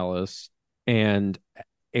Warren Ellis, and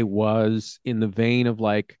it was in the vein of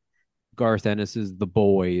like Garth Ennis's The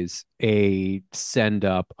Boys, a send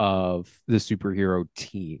up of the superhero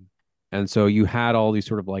team. And so you had all these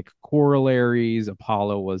sort of like corollaries.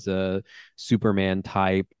 Apollo was a Superman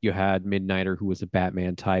type. You had Midnighter, who was a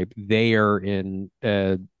Batman type. They are in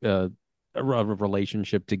a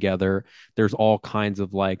relationship together. There's all kinds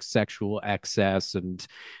of like sexual excess, and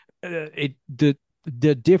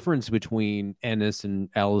the difference between Ennis and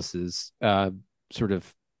Ellis's sort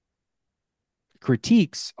of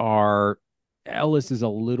critiques are Ellis is a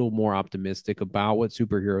little more optimistic about what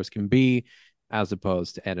superheroes can be, as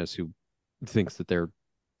opposed to Ennis, who thinks that they're,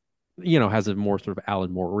 has a more sort of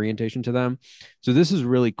Alan Moore orientation to them. So this is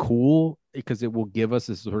really cool because it will give us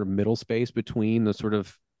this sort of middle space between the sort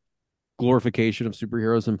of glorification of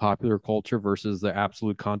superheroes in popular culture versus the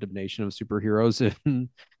absolute condemnation of superheroes in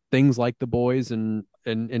things like The Boys and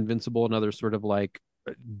Invincible and other sort of like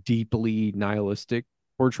deeply nihilistic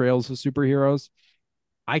portrayals of superheroes.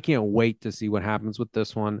 I can't wait to see what happens with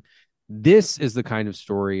this one. This is the kind of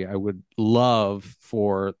story I would love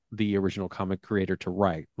for the original comic creator to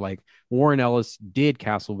write. Like Warren Ellis did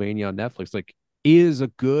Castlevania on Netflix, like is a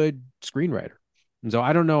good screenwriter. And so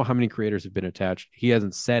I don't know how many creators have been attached. He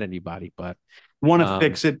hasn't said anybody, but want to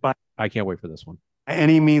fix it by I can't wait for this one.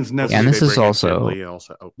 Any means necessary. And this is also,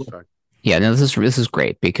 sorry. Yeah, no, this is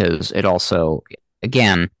great because it also,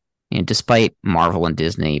 again, despite Marvel and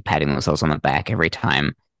Disney patting themselves on the back every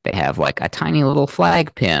time they have like a tiny little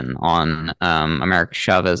flag pin on America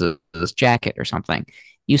Chavez's jacket or something,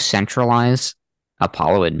 you centralize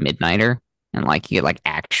Apollo and Midnighter and like you get like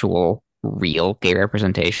actual real gay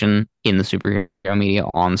representation in the superhero media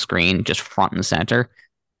on screen, just front and center.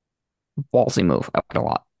 Ballsy move. I like it a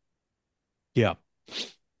lot. Yeah.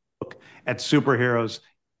 At superheroes,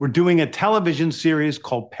 we're doing a television series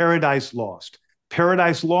called Paradise Lost.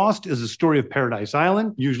 Paradise Lost is a story of Paradise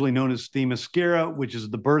Island, usually known as Themyscira, which is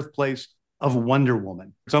the birthplace of Wonder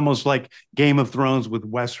Woman. It's almost like Game of Thrones with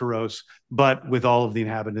Westeros, but with all of the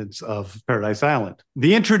inhabitants of Paradise Island.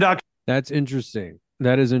 The introduction. That's interesting.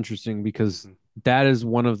 That is interesting because that is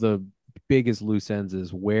one of the biggest loose ends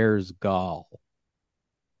is where's Gal?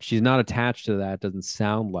 She's not attached to that, doesn't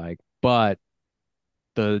sound like, but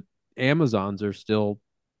the Amazons are still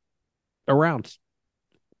around.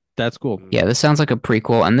 That's cool. Yeah, this sounds like a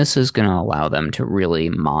prequel, and this is going to allow them to really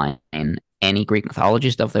mine any Greek mythology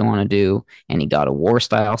stuff they want to do, any God of War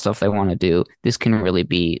style stuff they want to do. This can really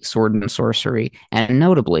be sword and sorcery, and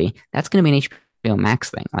notably, that's going to be an HBO Max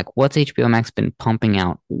thing. Like, what's HBO Max been pumping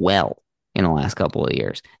out well in the last couple of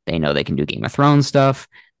years? They know they can do Game of Thrones stuff.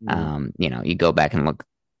 You go back and look,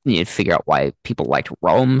 you figure out why people liked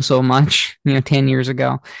Rome so much, 10 years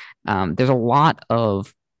ago. There's a lot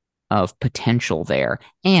of potential there,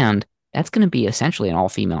 and that's going to be essentially an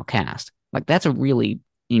all-female cast. Like that's a really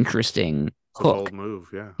interesting hook. Bold move,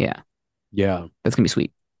 yeah. That's gonna be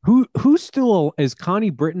sweet. Who's still is Connie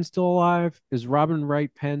Britton still alive? Is Robin Wright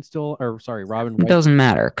Penn still, or sorry, Robin Wright? It doesn't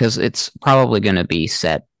matter because it's probably going to be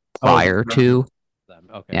set prior to them.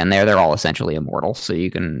 Okay, and they're all essentially immortal, so you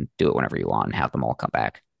can do it whenever you want and have them all come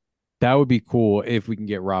back. That would be cool if we can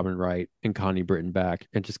get Robin Wright and Connie Britton back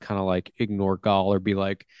and just kind of like ignore Gal or be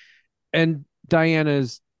like, and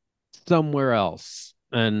Diana's somewhere else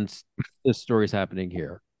and this story's happening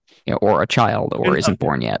here. Yeah, or a child or isn't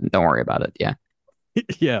born yet. Don't worry about it. Yeah.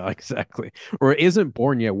 Yeah, exactly. Or isn't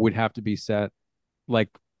born yet would have to be set like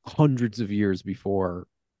hundreds of years before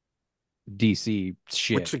DC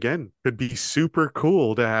shit. Which again could be super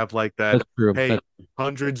cool to have like that. That's true. Hey,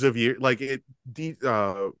 hundreds of years, like it.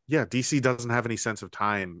 DC doesn't have any sense of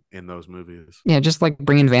time in those movies. Yeah, just like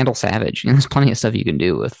bring in Vandal Savage. There's plenty of stuff you can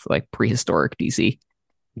do with like prehistoric DC.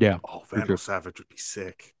 Yeah. Oh, Vandal Savage would be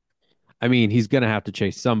sick. I mean, he's gonna have to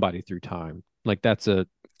chase somebody through time. Like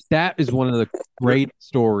that is one of the great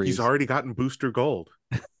stories. He's already gotten Booster Gold.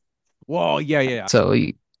 Well, yeah. So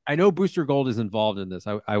I know Booster Gold is involved in this.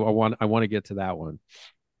 I want to get to that one.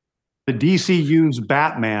 The DCU's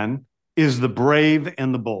Batman is the brave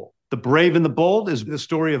and the bold. The Brave and the Bold is the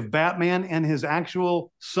story of Batman and his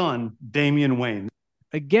actual son, Damian Wayne.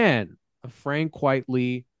 Again, a Frank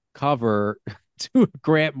Quitely cover to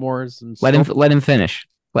Grant Morrison. Let him finish.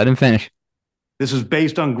 Let him finish. This is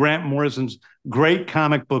based on Grant Morrison's great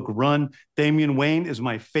comic book run. Damian Wayne is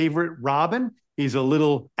my favorite Robin. He's a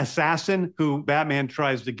little assassin who Batman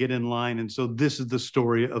tries to get in line. And so this is the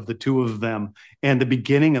story of the two of them and the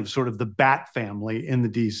beginning of sort of the Bat family in the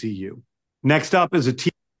DCU. Next up is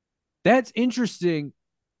That's interesting.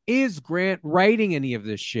 Is Grant writing any of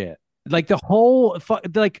this shit? Like the whole,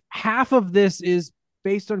 like half of this is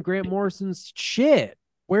based on Grant Morrison's shit.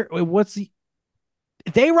 What's the?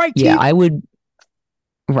 They write. Yeah, I would.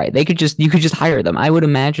 Right, you could just hire them. I would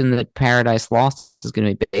imagine that Paradise Lost is going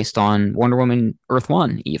to be based on Wonder Woman Earth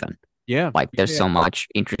 1 even. Yeah. Like there's so much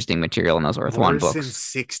interesting material in those Earth 1 books. Morrison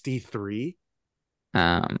 63?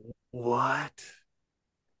 What?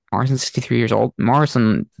 Morrison's 63 years old.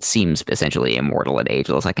 Morrison seems essentially immortal and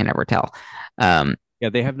ageless. I can never tell. Yeah,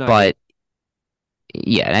 they have not. But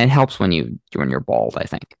yeah, and it helps when you're bald, I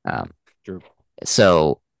think. True.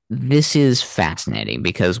 So this is fascinating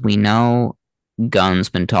because we know Gunn's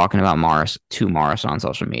been talking about Morrison on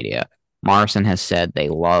social media. Morrison has said they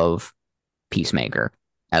love Peacemaker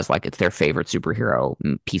as like it's their favorite superhero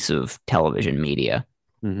piece of television media.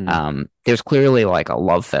 Mm-hmm. There's clearly like a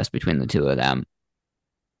love fest between the two of them.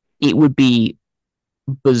 It would be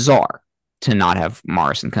bizarre to not have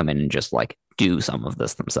Morrison come in and just like do some of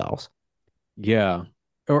this themselves. Yeah.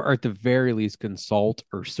 Or at the very least consult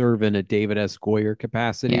or serve in a David S. Goyer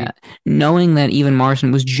capacity. Yeah. Knowing that even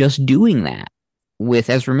Morrison was just doing that with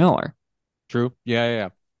Ezra Miller. True. Yeah.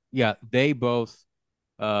 They both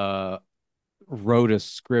wrote a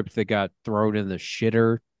script that got thrown in the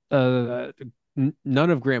shitter. None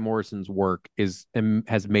of Grant Morrison's work has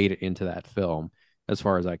made it into that film, as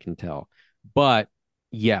far as I can tell. But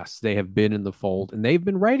yes, they have been in the fold and they've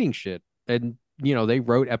been writing shit. And they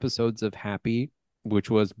wrote episodes of Happy,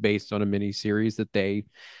 which was based on a miniseries that they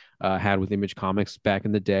had with Image Comics back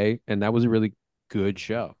in the day, and that was a really good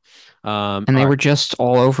show. And they were just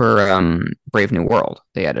all over Brave New World,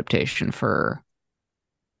 the adaptation for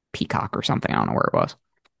Peacock or something. I don't know where it was.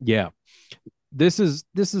 Yeah. This is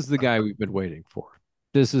the guy we've been waiting for.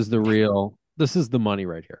 This is the money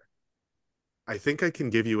right here. I think I can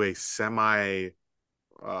give you a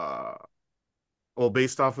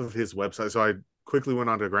based off of his website. So I quickly went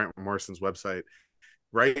onto Grant Morrison's website.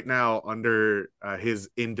 Right now, under his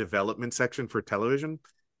in development section for television,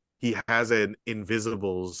 he has an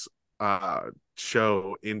Invisibles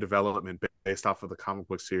show in development based off of the comic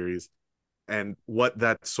book series. And what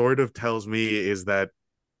that sort of tells me is that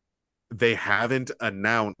they haven't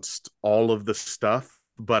announced all of the stuff,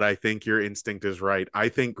 but I think your instinct is right. I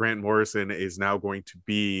think Grant Morrison is now going to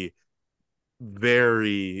be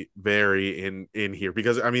very, very in here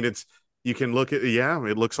because I mean, you can look at,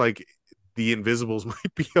 it looks like the Invisibles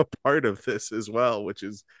might be a part of this as well, which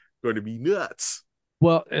is going to be nuts.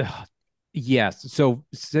 Well, yes. So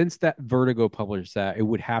since that Vertigo published that, it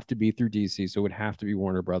would have to be through DC. So it would have to be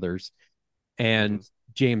Warner Brothers, and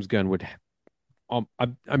James Gunn would,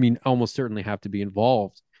 almost certainly have to be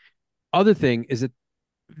involved. Other thing is that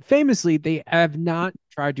famously, they have not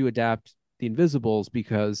tried to adapt the Invisibles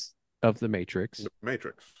because of the Matrix.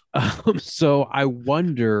 So I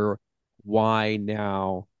wonder why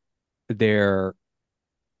now they're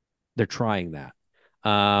trying that.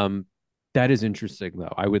 That is interesting,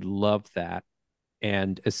 though. I would love that,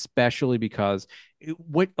 and especially because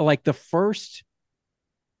the first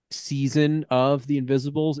season of the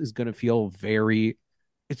Invisibles is going to feel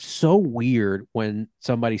it's so weird when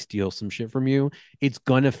somebody steals some shit from you. It's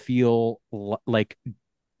going to feel like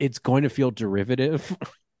it's going to feel derivative.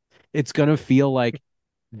 It's going to feel like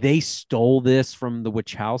they stole this from the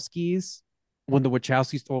Wachowskis when the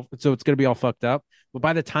Wachowskis stole. So it's going to be all fucked up. But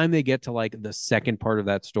by the time they get to like the second part of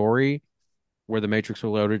that story where the Matrix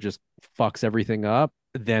Reloaded just fucks everything up,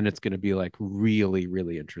 then it's going to be like really,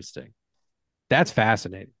 really interesting. That's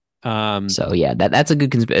fascinating. So yeah, that's a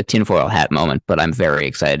good tinfoil hat moment, but I'm very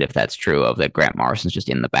excited if that's true of that Grant Morrison's just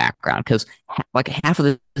in the background because like half of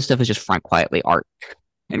this stuff is just Frank Quitely art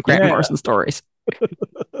and Grant Morrison stories.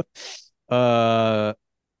 Okay,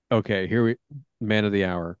 man of the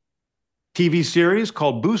hour. TV series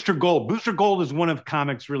called Booster Gold. Booster Gold is one of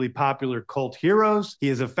comics' really popular cult heroes. He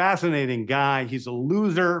is a fascinating guy. He's a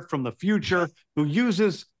loser from the future who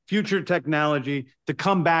uses future technology to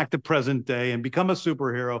come back to present day and become a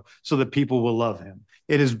superhero so that people will love him.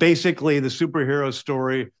 It is basically the superhero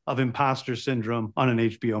story of imposter syndrome on an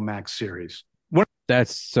HBO Max series.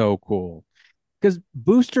 That's so cool. Because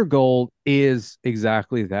Booster Gold is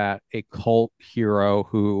exactly that, a cult hero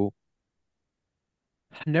who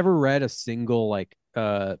I've never read a single like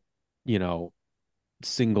you know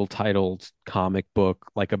single titled comic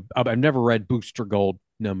book like I've never read Booster Gold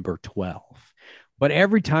number 12. But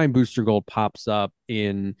every time Booster Gold pops up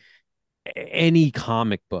in any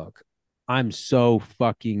comic book, I'm so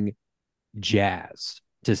fucking jazzed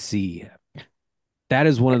to see him. That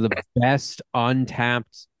is one of the best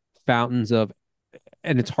untapped fountains of,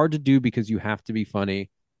 and it's hard to do because you have to be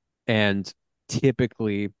funny. And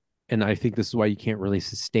typically, and I think this is why you can't really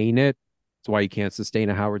sustain it. It's why you can't sustain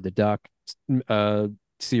a Howard the Duck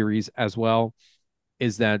series as well,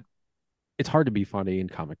 is that it's hard to be funny in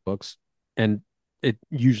comic books. And it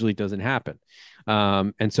usually doesn't happen.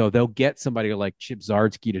 And so they'll get somebody like Chip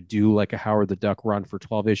Zdarsky to do like a Howard the Duck run for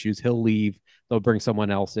 12 issues. He'll leave, they'll bring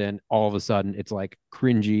someone else in. All of a sudden, it's like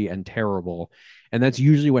cringy and terrible. And that's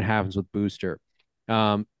usually what happens with Booster.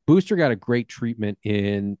 Booster got a great treatment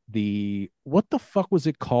in what the fuck was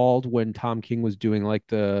it called when Tom King was doing like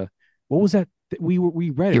what was that? We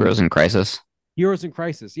read Heroes in Crisis. Heroes in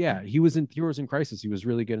Crisis. Yeah, he was in Heroes in Crisis. He was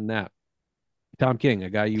really good in that. Tom King,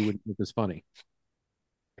 a guy you would think was funny.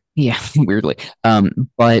 Yeah, weirdly.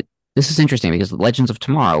 But this is interesting because Legends of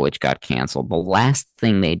Tomorrow, which got canceled, the last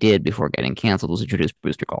thing they did before getting canceled was introduce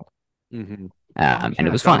Booster Gold. Mm-hmm. And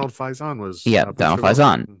it was fun. Donald Faison was Donald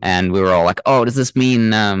Faison, and we were all like, "Oh, does this mean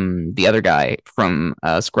the other guy from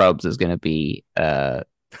Scrubs is going to be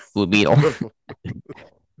Blue Beetle?"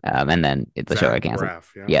 And then the show got canceled.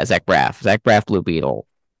 Zach Braff. Zach Braff, Blue Beetle,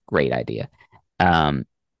 great idea.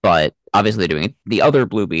 But obviously they're doing the other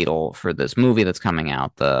Blue Beetle for this movie that's coming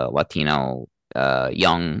out, the Latino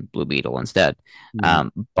young Blue Beetle instead.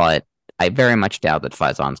 Mm-hmm. But I very much doubt that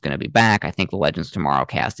Faison's going to be back. I think the Legends Tomorrow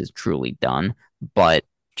cast is truly done. But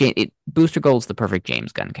Booster Gold's the perfect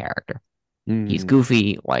James Gunn character. Mm-hmm. He's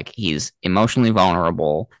goofy, like he's emotionally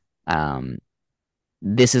vulnerable.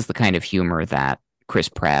 This is the kind of humor that Chris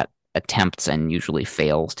Pratt attempts and usually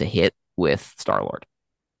fails to hit with Star-Lord.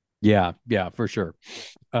 Yeah, for sure.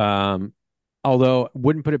 Although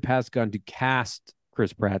wouldn't put it past Gunn to cast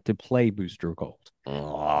Chris Pratt to play Booster Gold.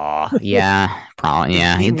 Oh, yeah, probably.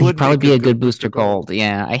 Yeah, he'd probably be a good Booster Gold.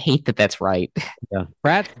 Yeah, I hate that that's right. Yeah,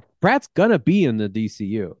 Pratt's gonna be in the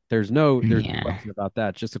DCU. There's no question about that.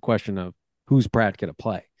 It's just a question of who's Pratt gonna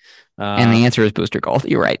play. And the answer is Booster Gold.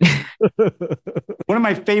 You're right. One of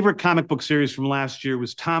my favorite comic book series from last year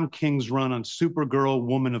was Tom King's run on Supergirl,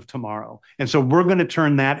 Woman of Tomorrow. And so we're going to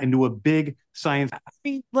turn that into a big science. I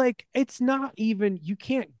mean, like, it's not even, you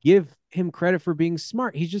can't give him credit for being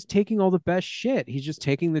smart. He's just taking all the best shit. He's just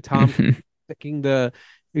taking the Tom, taking the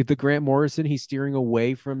Grant Morrison. He's steering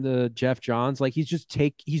away from the Jeff Johns. Like,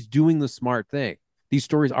 he's doing the smart thing. These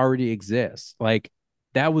stories already exist. Like,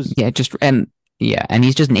 that was. Yeah, and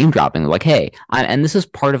he's just name dropping like, hey, and this is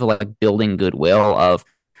part of like building goodwill of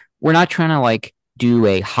we're not trying to like do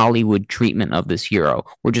a Hollywood treatment of this hero.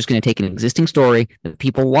 We're just going to take an existing story that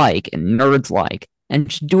people like and nerds like and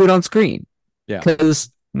just do it on screen. Yeah.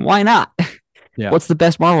 Because why not? Yeah. What's the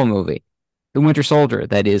best Marvel movie? The Winter Soldier,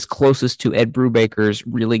 that is closest to Ed Brubaker's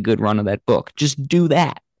really good run of that book. Just do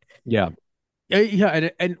that. Yeah. Yeah,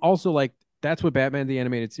 and also like that's what Batman the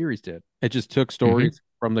Animated Series did. It just took stories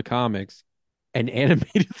from the comics and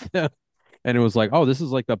animated them, and it was like, oh, this is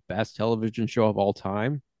like the best television show of all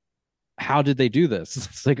time. How did they do this?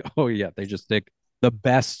 It's like, oh yeah, they just take the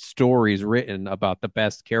best stories written about the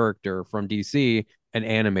best character from DC and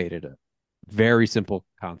animated it. Very simple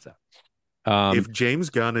concept. If James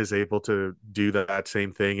Gunn is able to do that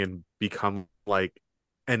same thing and become like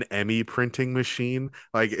an Emmy printing machine,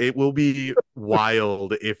 like it will be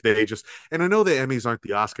wild if they just, and I know the Emmys aren't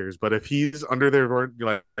the Oscars, but if he's under their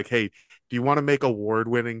like hey, do you want to make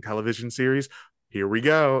award-winning television series? Here we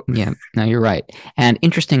go. Yeah, no, you're right. And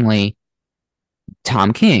interestingly,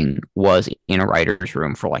 Tom King was in a writer's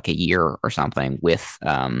room for like a year or something with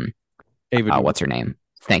Ava what's her name?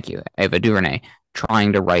 Thank you, Ava DuVernay,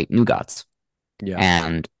 trying to write New Gods. Yeah.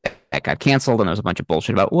 And that got canceled, and there was a bunch of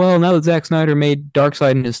bullshit about, well, now that Zack Snyder made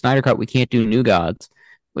Darkseid in his Snyder Cut, we can't do New Gods,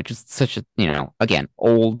 which is such a, again,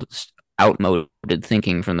 old, outmoded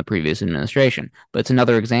thinking from the previous administration. But it's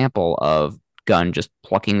another example of Gunn just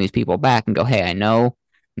plucking these people back and go, hey, I know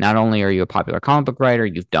not only are you a popular comic book writer,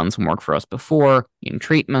 you've done some work for us before in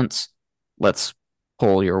treatments. Let's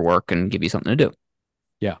pull your work and give you something to do.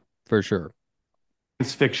 Yeah, for sure.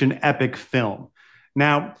 Science fiction epic film.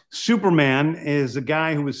 Now, Superman is a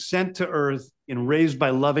guy who was sent to Earth and raised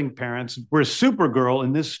by loving parents. Whereas Supergirl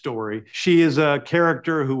in this story, she is a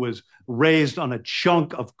character who was raised on a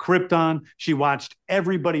chunk of Krypton. She watched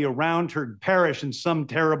everybody around her perish in some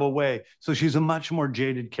terrible way. So she's a much more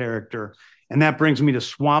jaded character. And that brings me to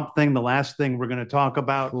Swamp Thing, the last thing we're going to talk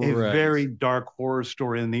about, a very dark horror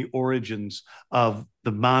story in the origins of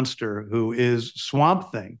the monster who is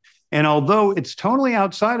Swamp Thing. And although it's totally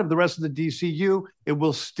outside of the rest of the DCU, it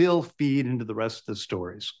will still feed into the rest of the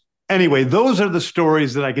stories. Anyway, those are the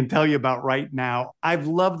stories that I can tell you about right now. I've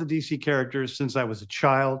loved the DC characters since I was a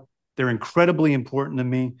child. They're incredibly important to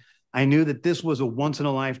me. I knew that this was a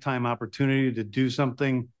once-in-a-lifetime opportunity to do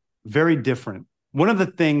something very different. One of the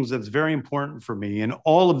things that's very important for me in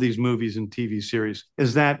all of these movies and TV series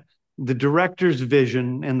is that the director's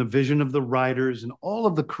vision and the vision of the writers and all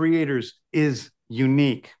of the creators is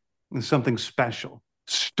unique and something special.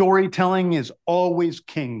 Storytelling is always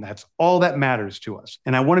king. That's all that matters to us.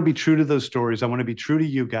 And I want to be true to those stories. I want to be true to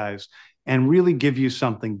you guys and really give you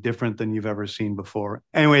something different than you've ever seen before.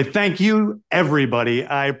 Anyway, thank you, everybody.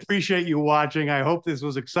 I appreciate you watching. I hope this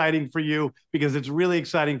was exciting for you because it's really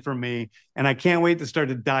exciting for me. And I can't wait to start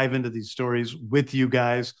to dive into these stories with you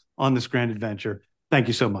guys on this grand adventure. Thank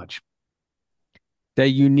you so much. That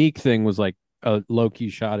unique thing was like a low-key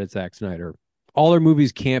shot at Zack Snyder. All their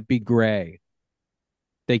movies can't be gray.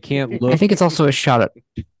 They can't look. I think it's also a shot at.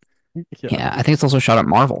 Yeah, I think it's also a shot at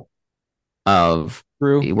Marvel. Of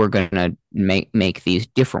True. We're gonna make these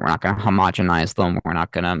different. We're not gonna homogenize them. We're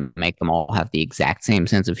not gonna make them all have the exact same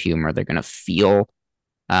sense of humor. They're gonna feel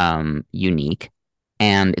unique.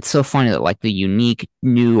 And it's so funny that like the unique,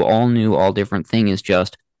 new, all different thing is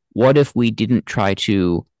just what if we didn't try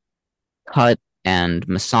to cut and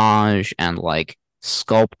massage and like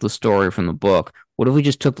sculpt the story from the book? What if we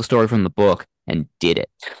just took the story from the book and did it?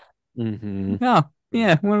 Mm-hmm. Oh,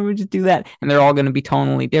 yeah. Why don't we just do that? And they're all going to be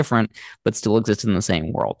tonally different, but still exist in the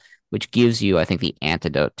same world, which gives you, I think, the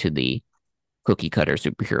antidote to the cookie cutter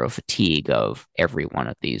superhero fatigue of every one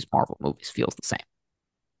of these Marvel movies feels the same.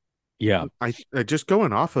 Yeah. I just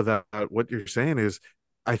going off of that, what you're saying is,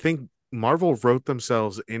 I think Marvel wrote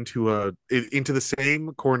themselves into the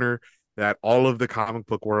same corner that all of the comic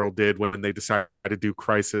book world did when they decided to do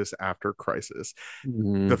Crisis after Crisis.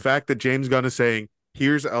 Mm-hmm. The fact that James Gunn is saying,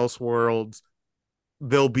 here's Elseworlds,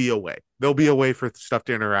 there'll be a way. There'll be a way for stuff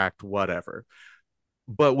to interact, whatever.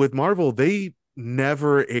 But with Marvel, they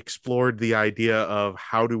never explored the idea of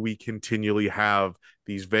how do we continually have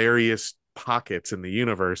these various pockets in the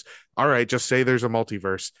universe. All right, just say there's a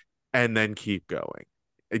multiverse and then keep going.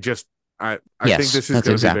 I yes, think this is that's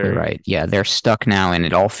exactly right. Yeah, they're stuck now, and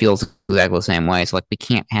it all feels exactly the same way. So, like, we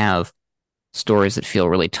can't have stories that feel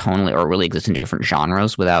really tonally or really exist in different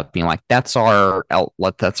genres without being like, that's our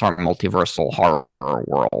multiversal horror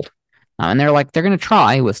world. And they're going to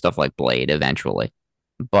try with stuff like Blade eventually,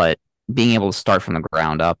 but being able to start from the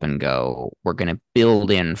ground up and go, we're going to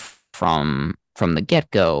build in from the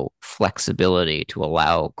get-go flexibility to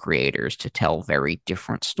allow creators to tell very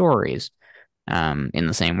different stories in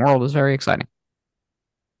the same world is very exciting.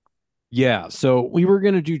 Yeah, so we were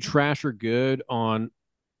gonna do trash or good on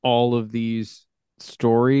all of these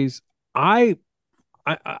stories. I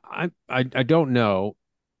don't know,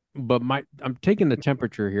 but I'm taking the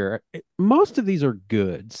temperature here. Most of these are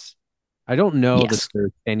goods. I don't know that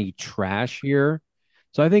there's any trash here.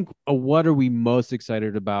 So I think what are we most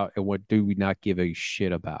excited about and what do we not give a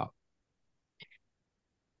shit about?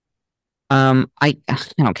 I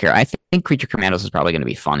don't care. I think Creature Commandos is probably going to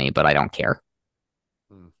be funny, but I don't care.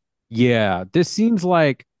 Yeah, this seems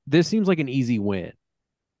like an easy win.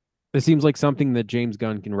 This seems like something that James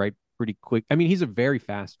Gunn can write pretty quick. I mean, he's a very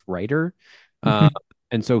fast writer.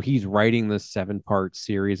 And so he's writing this 7-part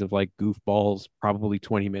series of like goofballs, probably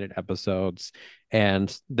 20-minute episodes,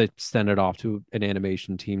 and they send it off to an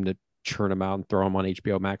animation team to churn them out and throw them on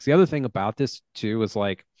HBO Max. The other thing about this too is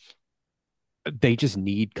like they just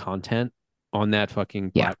need content on that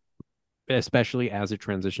fucking platform, especially as it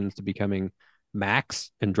transitions to becoming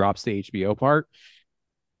Max and drops the HBO part.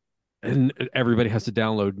 And everybody has to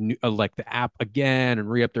download like the app again and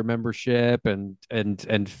re-up their membership and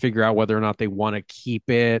figure out whether or not they want to keep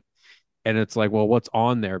it. And it's like, well, what's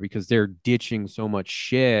on there? Because they're ditching so much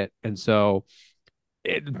shit. And so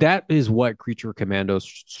that is what Creature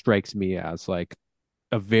Commandos strikes me as, like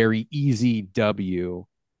a very easy W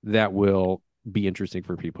that will be interesting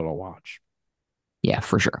for people to watch. Yeah,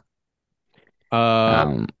 for sure.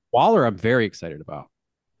 Waller, I'm very excited about.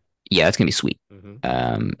 Yeah, it's gonna be sweet.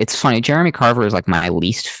 It's funny. Jeremy Carver is like my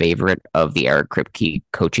least favorite of the Eric Kripke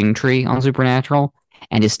coaching tree on Supernatural,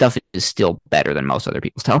 and his stuff is still better than most other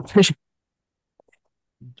people's television.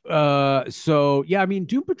 So yeah, I mean,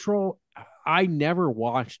 Doom Patrol, I never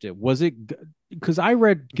watched it. Was it because I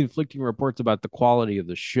read conflicting reports about the quality of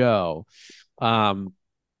the show? Um,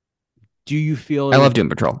 do you feel it I was? love Doom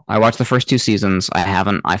Patrol. I watched the first two seasons.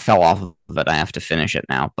 I fell off of it. I have to finish it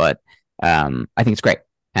now, but I think it's great.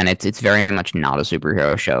 And it's very much not a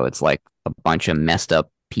superhero show. It's like a bunch of messed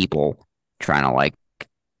up people trying to like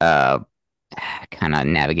uh kind of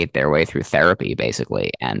navigate their way through therapy,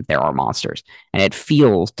 basically, and there are monsters. And it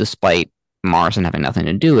feels, despite Morrison having nothing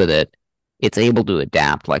to do with it, it's able to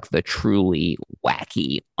adapt like the truly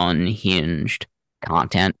wacky, unhinged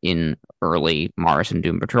content in early Morrison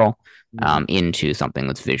Doom Patrol into something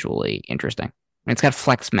that's visually interesting. And it's got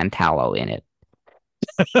Flex Mentallo in it.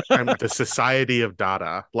 And the Society of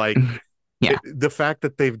Dada, like Yeah. the fact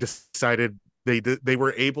that they've decided they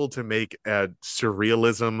were able to make a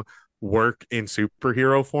surrealism work in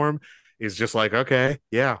superhero form is just like, okay,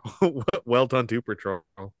 yeah, well done, Doom Patrol.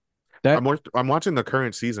 That I'm watching the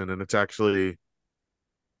current season, and it's actually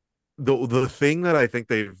the thing that I think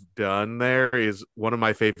they've done there is one of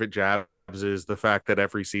my favorite jabs is the fact that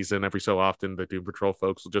every season, every so often, the Doom Patrol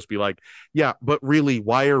folks will just be like, yeah, but really,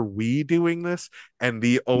 why are we doing this? And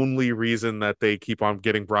the only reason that they keep on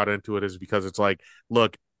getting brought into it is because it's like,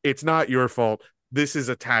 look, it's not your fault. This is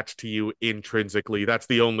attached to you intrinsically. That's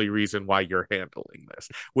the only reason why you're handling this.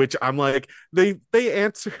 Which I'm like, they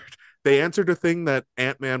answered a thing that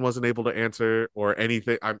Ant-Man wasn't able to answer or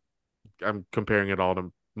anything. I'm comparing it all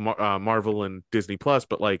to Marvel and Disney Plus,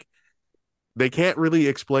 but like they can't really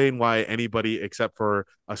explain why anybody except for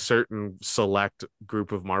a certain select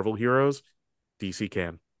group of Marvel heroes, DC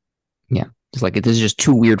can. Yeah. It's like this is just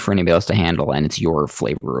too weird for anybody else to handle, and it's your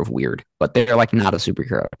flavor of weird. But they're like not a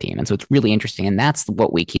superhero team, and so it's really interesting. And that's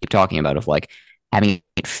what we keep talking about of like having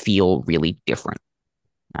it feel really different.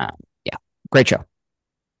 Yeah, great show.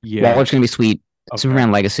 yeah. Waller's gonna be sweet. Okay.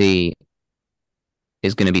 Superman Legacy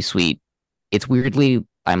is gonna be sweet. It's weirdly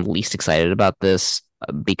I'm least excited about this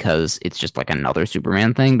because it's just like another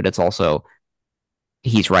Superman thing, but it's also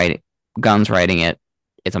he's writing, Gunn's writing it.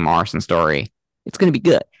 It's a Morrison story. It's gonna be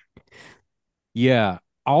good. Yeah,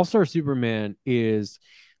 All Star Superman is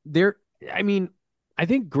there. I mean, I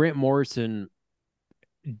think Grant Morrison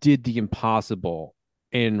did the impossible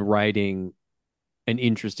in writing an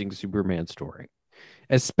interesting Superman story,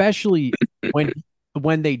 especially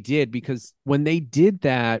when they did, because when they did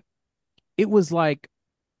that, it was like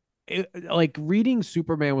like reading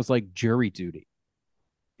Superman was like jury duty.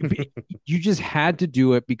 You just had to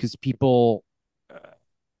do it because people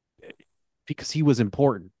because he was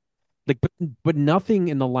important. Like, but nothing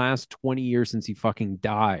in the last 20 years since he fucking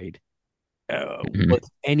died was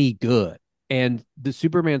any good. And the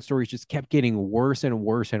Superman stories just kept getting worse and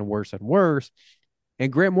worse and worse and worse.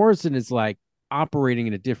 And Grant Morrison is like operating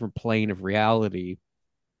in a different plane of reality,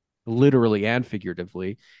 literally and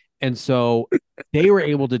figuratively. And so they were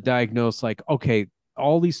able to diagnose, like, okay,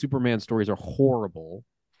 all these Superman stories are horrible.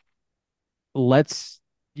 Let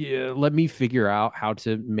me figure out how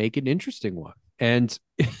to make an interesting one. And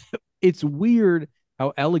it's weird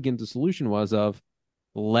how elegant the solution was of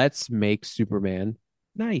let's make Superman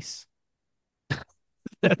nice.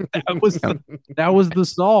 that was the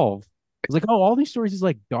solve. It's like, oh, all these stories is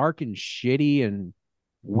like dark and shitty and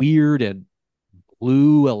weird and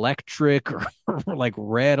blue electric or like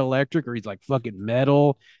red electric, or he's like fucking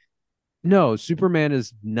metal. No, Superman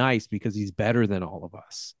is nice because he's better than all of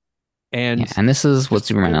us. And yeah, and this is what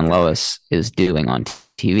Superman and Lois is doing on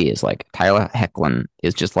TV is like Tyler Hoechlin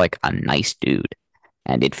is just like a nice dude,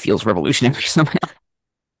 and it feels revolutionary somehow.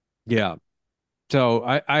 Yeah. So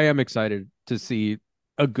I am excited to see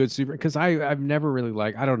a good super because I've never really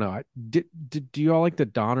liked, I don't know. Do you all like the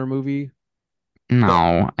Donner movie?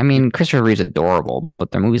 No, I mean Christopher Reeve's adorable,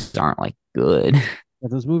 but their movies aren't like good. Yeah,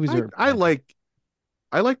 those movies are I like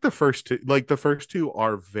the first two. Like the first two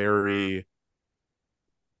are very,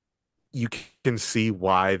 you can see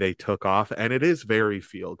why they took off, and it is very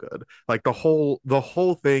feel good. Like the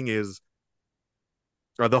whole thing is,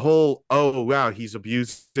 or the whole, oh wow, he's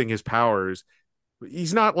abusing his powers.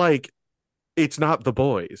 He's not like, it's not The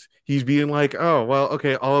Boys. He's being like, oh well,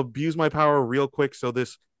 okay, I'll abuse my power real quick so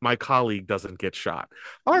this my colleague doesn't get shot.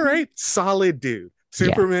 All right, solid dude.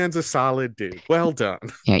 Superman's a solid dude. Well done.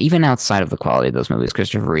 Yeah, even outside of the quality of those movies,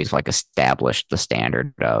 Christopher Reeve's like established the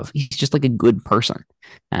standard of he's just like a good person,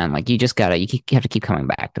 and like you have to keep coming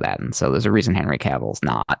back to that. And so there's a reason Henry Cavill's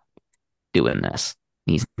not doing this.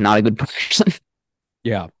 He's not a good person.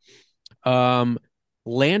 Yeah.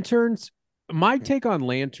 Lanterns. My take on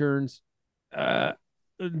Lanterns.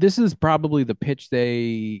 This is probably the pitch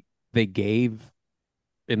they gave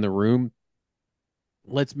in the room.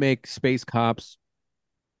 Let's make space cops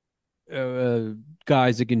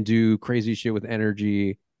guys that can do crazy shit with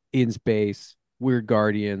energy in space, weird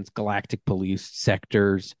guardians, galactic police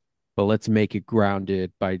sectors, but let's make it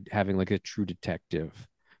grounded by having like a true detective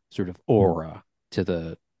sort of aura to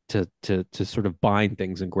the to sort of bind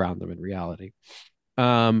things and ground them in reality.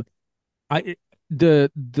 Um, I the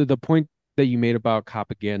point that you made about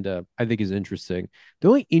propaganda, I think is interesting. The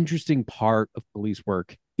only interesting part of police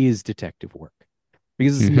work is detective work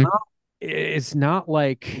because it's not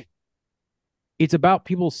like it's about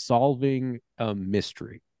people solving a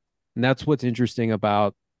mystery. And that's what's interesting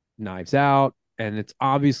about Knives Out. And it's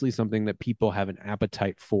obviously something that people have an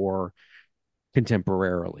appetite for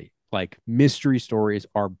contemporarily. Like mystery stories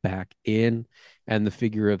are back in, and the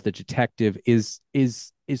figure of the detective is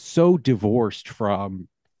so divorced from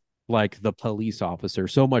like the police officer,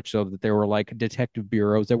 so much so that there were like detective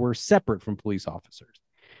bureaus that were separate from police officers.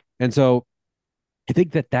 And so I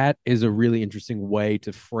think that that is a really interesting way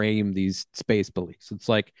to frame these space police. It's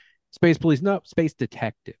like space police, no, space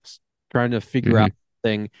detectives trying to figure out the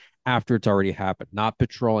thing after it's already happened, not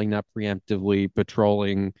patrolling, not preemptively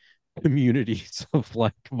patrolling communities of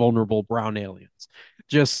like vulnerable brown aliens.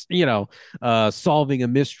 Just, solving a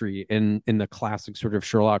mystery in the classic sort of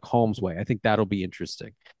Sherlock Holmes way. I think that'll be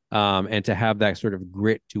interesting. And to have that sort of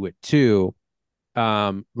grit to it too.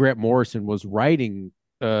 Grant Morrison was writing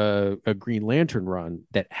a Green Lantern run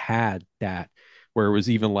that had that, where it was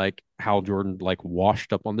even like Hal Jordan like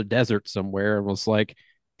washed up on the desert somewhere and was like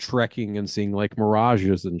trekking and seeing like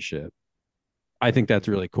mirages and shit. I think that's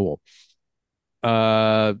really cool.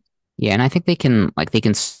 Yeah, and I think they can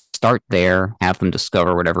start there, have them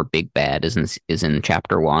discover whatever big bad is in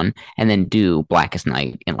chapter 1, and then do Blackest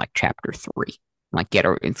Night in like chapter 3. Like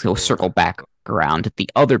go circle back around to the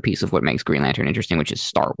other piece of what makes Green Lantern interesting, which is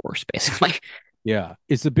Star Wars, basically. Yeah.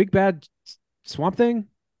 Is the big bad Swamp Thing?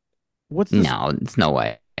 What's this? No, it's no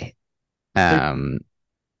way.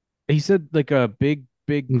 He said like a big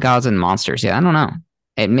Gods and Monsters. Yeah, I don't know.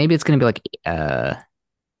 Maybe it's gonna be like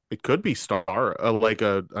It could be Star, like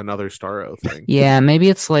another Starro thing. yeah, maybe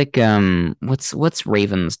it's like what's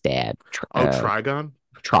Raven's dad? Trigon.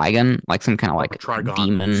 Trigon, like some kind of like Trigon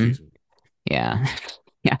demon. season. Yeah,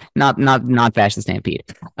 yeah, not Fashion Stampede.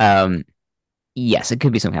 Yes, it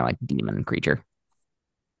could be some kind of like demon creature.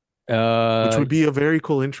 Which would be a very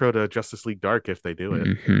cool intro to Justice League Dark if they do it.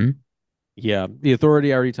 Mm-hmm. Yeah, the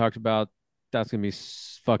Authority I already talked about. That's gonna be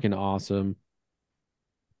fucking awesome.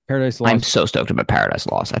 Paradise Lost. I'm so stoked about Paradise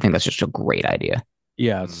Lost. I think that's just a great idea.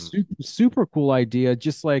 Yeah, super cool idea.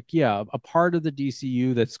 Just like, yeah, a part of the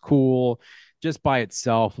DCU that's cool just by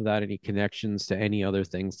itself without any connections to any other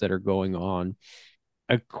things that are going on.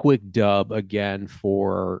 A quick dub again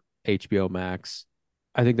for HBO Max.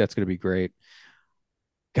 I think that's going to be great.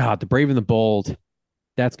 God, The Brave and the Bold.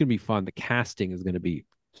 That's going to be fun. The casting is going to be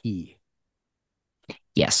key.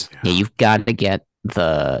 Yes. Yeah, you've got to get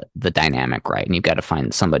the dynamic right, and you've got to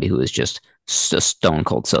find somebody who is just a stone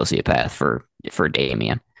cold sociopath for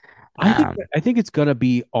Damian. I think it's gonna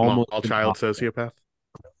be almost all child sociopath.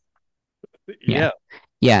 Yeah.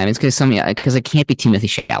 I mean, it's because it can't be Timothy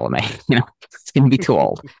Chalamet. It's gonna be too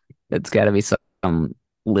old. It's got to be some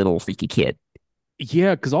little freaky kid.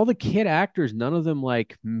 Yeah, because all the kid actors, none of them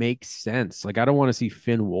like make sense. Like, I don't want to see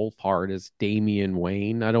Finn Wolfhard as Damian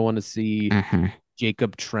Wayne. I don't want to see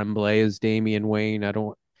Jacob Tremblay as Damian Wayne. I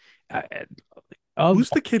don't.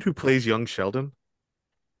 Who's the kid who plays young Sheldon?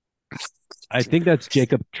 I think that's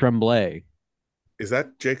Jacob Tremblay. Is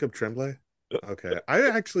that Jacob Tremblay? Okay, I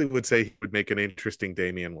actually would say he would make an interesting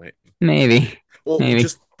Damian Wayne. Maybe. Well,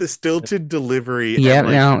 just the stilted delivery.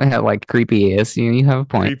 Yeah, like creepy is. You have a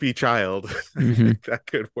point. Creepy child. That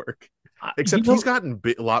could work. Except he's gotten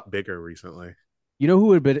a lot bigger recently. You know who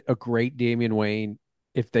would have been a great Damian Wayne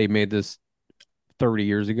if they made this 30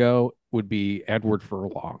 years ago would be Edward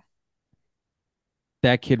Furlong.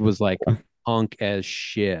 That kid was like punk as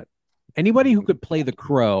shit. Anybody who could play the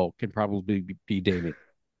Crow can probably be Damian.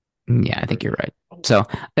 Yeah, I think you're right. So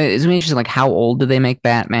it's interesting. Like, how old do they make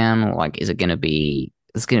Batman? Like, is it going to be?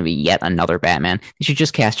 It's going to be yet another Batman. They should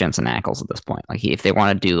just cast Jensen Ackles at this point. Like, if they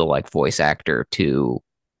want to do the like voice actor to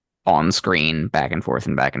on screen back and forth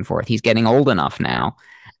and back and forth, he's getting old enough now,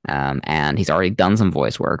 and he's already done some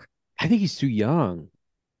voice work. I think he's too young.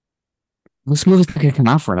 This movie's not going to come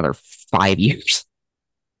out for another 5 years.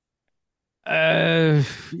 Yeah,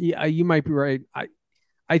 you might be right.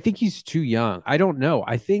 I think he's too young. I don't know.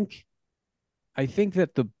 I think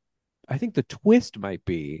that the twist might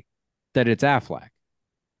be that it's Affleck.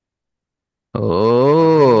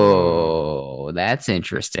 Oh, that's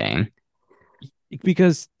interesting.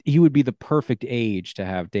 Because he would be the perfect age to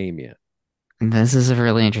have Damian. This is a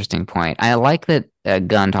really interesting point. I like that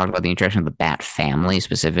Gunn talked about the introduction of the Bat family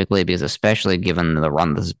specifically, because especially given the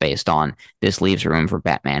run this is based on, this leaves room for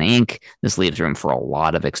Batman Inc. This leaves room for a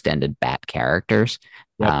lot of extended Bat characters.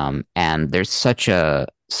 Yep. And there's such a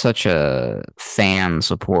fan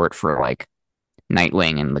support for like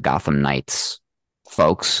Nightwing and the Gotham Knights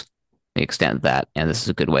folks. The extent that, and this is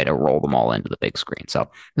a good way to roll them all into the big screen. So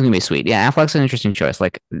it's gonna be sweet. Yeah, Affleck's an interesting choice.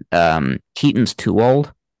 Like, Keaton's too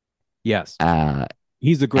old. Yes.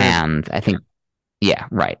 He's a great. And I think, yeah,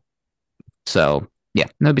 right. So yeah,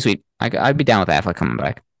 that'd be sweet. I'd be down with Affleck coming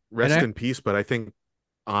back. Rest in peace. But I think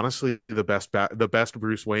honestly, the best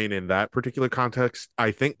Bruce Wayne in that particular context,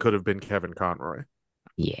 I think, could have been Kevin Conroy.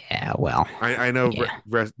 Yeah, well, I know, yeah.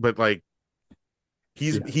 but like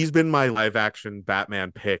he's been my live action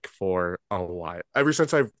Batman pick for a while. Ever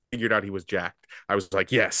since I figured out he was jacked, I was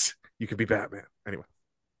like, yes, you could be Batman. Anyway.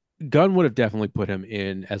 Gunn would have definitely put him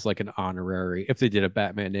in as like an honorary. If they did a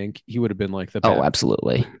Batman Inc., he would have been like the Batman. Oh,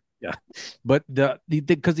 absolutely. Yeah. But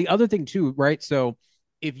because the other thing too, right? So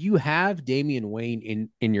if you have Damian Wayne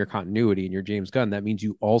in your continuity in your James Gunn, that means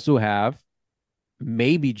you also have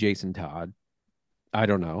maybe Jason Todd. I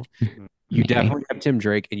don't know. You definitely have Tim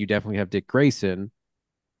Drake, and you definitely have Dick Grayson,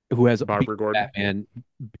 who has Barbara Gordon, Batman,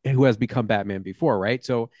 who has become Batman before, right?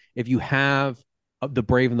 So if you have the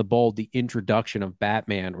Brave and the Bold, the introduction of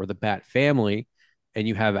Batman or the Bat family, and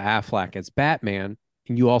you have Affleck as Batman,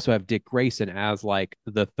 and you also have Dick Grayson as like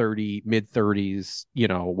the mid-30s,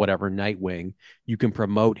 whatever, Nightwing, you can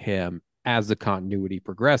promote him as the continuity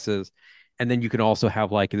progresses. And then you can also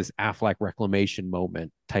have like this Affleck reclamation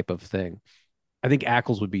moment type of thing. I think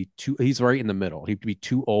Ackles would be he's right in the middle. He'd be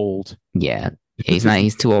too old. Yeah.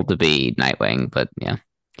 He's too old to be Nightwing, but yeah.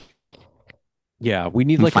 Yeah, we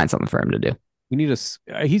need find something for him to do. We need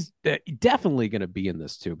he's definitely going to be in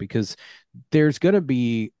this too, because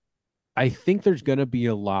I think there's going to be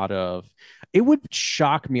a lot of, it would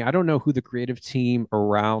shock me. I don't know who the creative team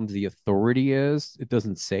around the Authority is. It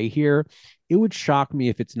doesn't say here. It would shock me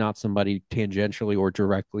if it's not somebody tangentially or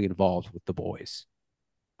directly involved with the boys.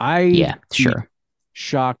 Sure.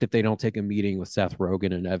 Shocked if they don't take a meeting with Seth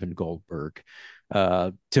Rogen and Evan Goldberg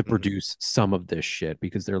to produce some of this shit,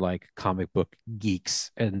 because they're like comic book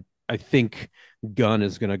geeks. And I think Gunn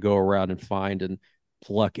is going to go around and find and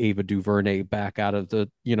pluck Ava DuVernay back out of the,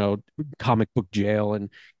 comic book jail and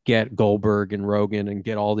get Goldberg and Rogen and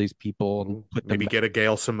get all these people and put maybe get a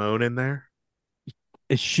Gail Simone in there.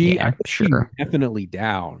 She's definitely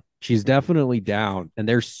down. She's definitely down. And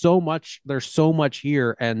there's so much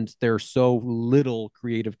here, and there's so little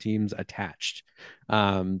creative teams attached.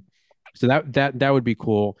 So that would be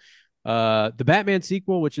cool. The Batman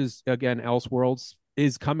sequel, which is again Elseworlds,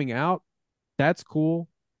 is coming out. That's cool.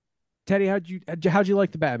 Teddy, how'd you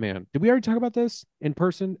like the Batman? Did we already talk about this in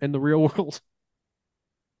person in the real world?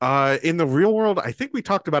 In the real world, I think we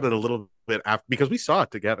talked about it a little bit after, because we saw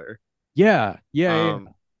it together. Yeah.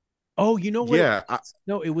 Oh, you know what? Yeah.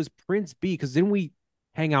 No, it was Prince B, because then we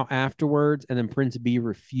hang out afterwards, and then Prince B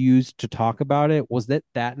refused to talk about it. Was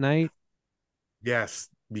that night? Yes,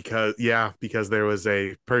 because there was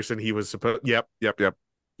a person he was supposed. Yep.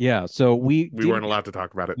 Yeah, so we weren't allowed to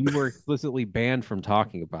talk about it. We were explicitly banned from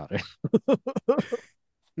talking about it.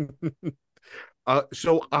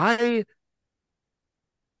 So I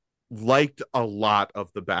liked a lot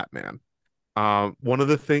of the Batman. One of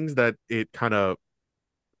the things that it kind of,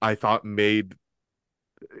 I thought, made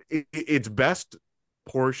its best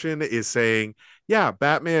portion is saying, yeah,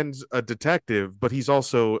 Batman's a detective, but he's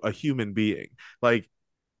also a human being. Like,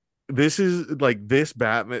 this is like,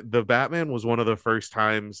 the Batman was one of the first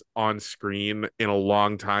times on screen in a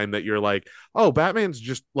long time that you're like, oh, Batman's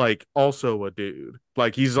just like also a dude.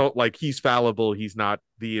 Like, he's fallible. He's not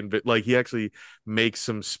like, he actually makes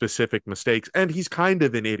some specific mistakes, and he's kind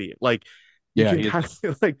of an idiot. Like, kind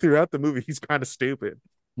of, like, throughout the movie, he's kind of stupid.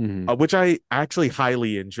 Mm-hmm. Which I actually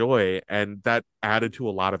highly enjoy, and that added to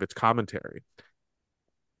a lot of its commentary.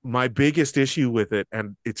 My biggest issue with it,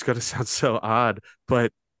 and it's going to sound so odd,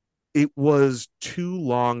 but it was too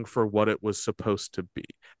long for what it was supposed to be.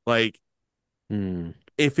 Like,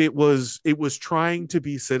 if it was trying to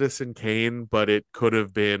be Citizen Kane, but it could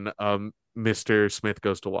have been Mr. Smith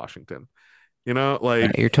Goes to Washington.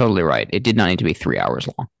 Like, you're totally right. It did not need to be 3 hours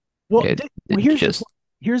long. Well,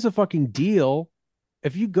 here's a fucking deal.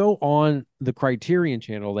 If you go on the Criterion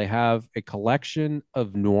channel, they have a collection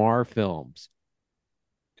of noir films.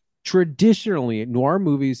 Traditionally, noir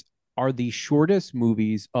movies are the shortest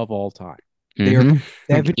movies of all time. They are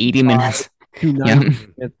like 80 minutes to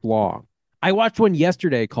 90 minutes long. I watched one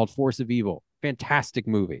yesterday called Force of Evil. Fantastic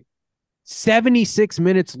movie. 76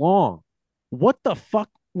 minutes long. What the fuck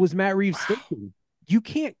was Matt Reeves thinking? You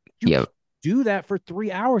can't do that for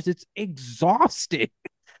 3 hours. It's exhausting.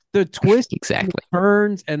 The twist, exactly, the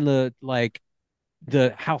turns, and the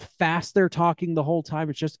how fast they're talking the whole time.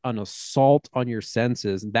 It's just an assault on your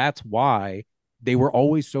senses, and that's why they were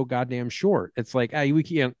always so goddamn short. It's like, we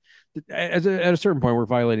can't. At a certain point, we're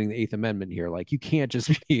violating the Eighth Amendment here. Like, you can't just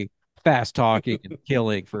be fast talking and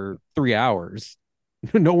killing for 3 hours.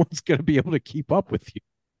 No one's gonna be able to keep up with you.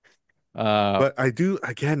 But I do,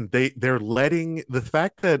 again, they're letting the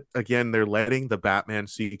fact that, again, they're letting the Batman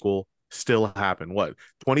sequel still happen. What,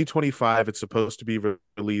 2025 it's supposed to be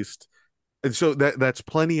released, and so that's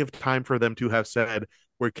plenty of time for them to have said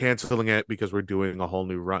we're canceling it because we're doing a whole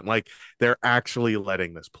new run. Like, they're actually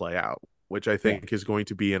letting this play out, which I think is going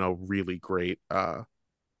to be in a really great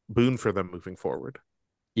boon for them moving forward.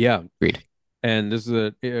 Yeah, agreed. And this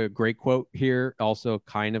is a great quote here, also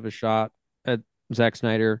kind of a shot at Zack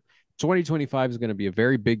Snyder. 2025 is going to be a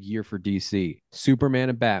very big year for DC. Superman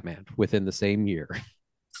and Batman within the same year.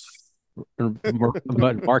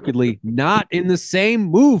 But markedly not in the same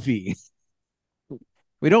movie.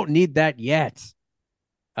 We don't need that yet.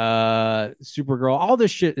 Supergirl, all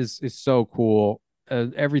this shit is so cool.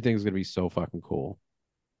 Everything's going to be so fucking cool.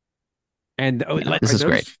 And this is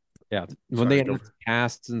great. Yeah, when they announce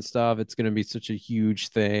casts and stuff, it's going to be such a huge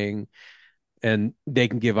thing. And they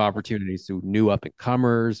can give opportunities to new up and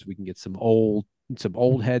comers. We can get some old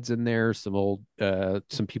heads in there, some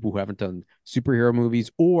people who haven't done superhero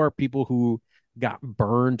movies, or people who got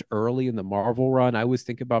burned early in the Marvel run. I always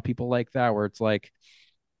think about people like that, where it's like,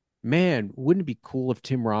 man, wouldn't it be cool if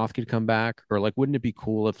Tim Roth could come back? Or like, wouldn't it be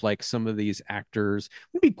cool if like some of these actors,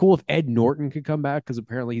 wouldn't it be cool if Ed Norton could come back? Because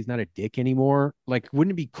apparently he's not a dick anymore. Like,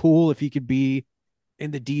 wouldn't it be cool if he could be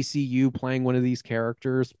in the DCU playing one of these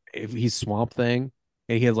characters, if he's Swamp Thing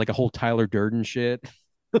and he has like a whole Tyler Durden shit?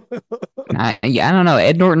 I don't know.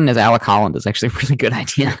 Ed Norton as Alec Holland is actually a really good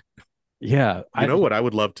idea. Yeah. You know what I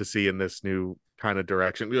would love to see in this new kind of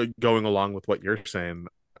direction, going along with what you're saying,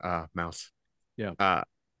 Mouse? Yeah.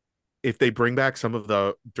 If they bring back some of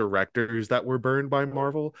the directors that were burned by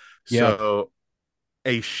Marvel. So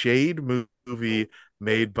a Shade movie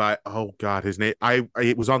made by, oh god, his name,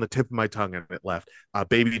 it was on the tip of my tongue and it left.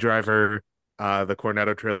 Baby Driver, the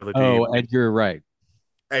Cornetto trilogy. Oh, Edgar Wright.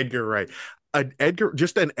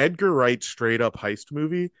 Just an Edgar Wright straight up heist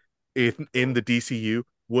movie in the DCU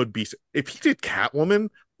would be, if he did Catwoman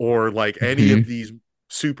or like any of these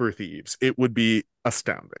super thieves, it would be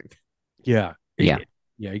astounding. Yeah,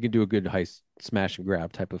 you can do a good heist smash and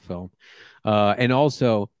grab type of film. And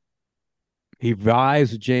also he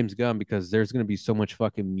vibes with James Gunn because there's going to be so much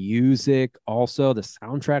fucking music. Also, the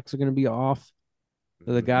soundtracks are going to be off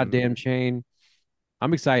the goddamn chain.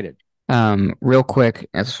 I'm excited. Real quick,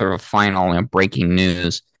 as sort of final breaking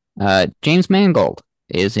news, James Mangold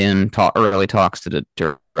is in early talks to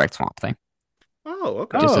direct Swamp Thing. Oh,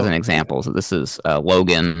 okay. Just as an example, so this is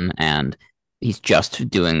Logan, and he's just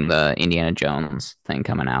doing the Indiana Jones thing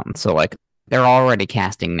coming out, and so like they're already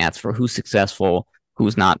casting nets for who's successful,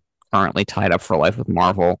 who's not currently tied up for life with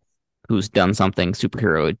Marvel, who's done something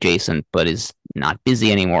superhero adjacent but is not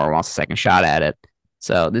busy anymore, wants a second shot at it.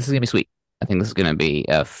 So this is gonna be sweet. I think this is gonna be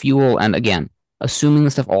fuel, and again, assuming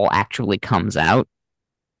the stuff all actually comes out,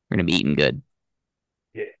 we're gonna be eating good.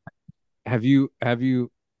 Yeah. Have you?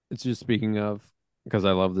 It's just speaking of, because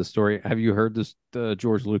I love this story. Have you heard this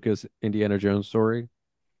George Lucas Indiana Jones story?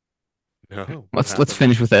 No. Let's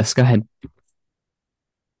finish with this. Go ahead.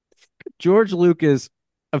 George Lucas,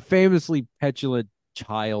 a famously petulant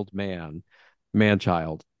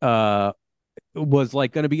man-child, was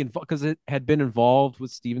like going to be involved because it had been involved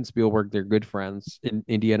with Steven Spielberg. They're good friends in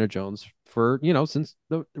Indiana Jones for, since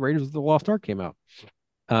the Raiders of the Lost Ark came out.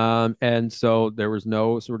 And so there was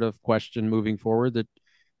no sort of question moving forward that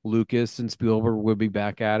Lucas and Spielberg would be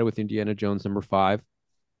back at it with Indiana Jones #5.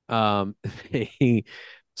 They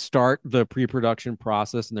start the pre-production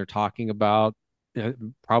process and they're talking about,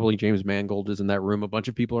 probably James Mangold is in that room. A bunch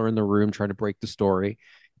of people are in the room trying to break the story,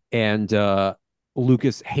 and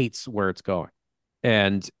Lucas hates where it's going.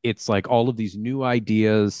 And it's like all of these new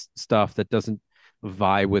ideas, stuff that doesn't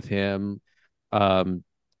vie with him.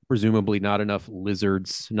 Presumably not enough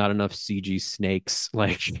lizards, not enough CG snakes,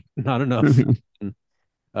 like not enough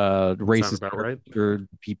racist right.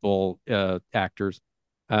 People, actors.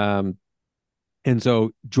 And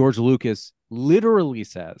so George Lucas literally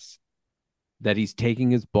says that he's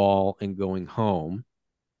taking his ball and going home.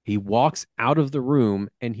 He walks out of the room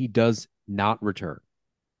and he does not return.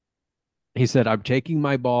 He said, I'm taking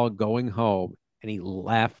my ball, going home. And he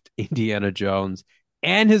left Indiana Jones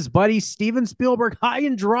and his buddy Steven Spielberg high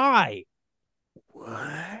and dry.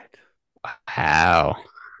 What? Wow.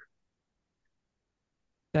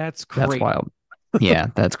 That's crazy. That's wild. Yeah,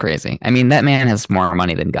 that's crazy. I mean, that man has more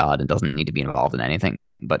money than God and doesn't need to be involved in anything.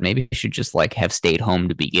 But maybe he should just like have stayed home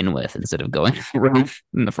to begin with instead of going to the room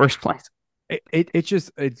in the first place.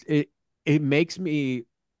 It makes me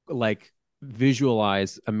like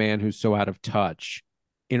visualize a man who's so out of touch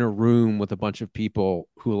in a room with a bunch of people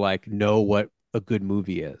who like know what a good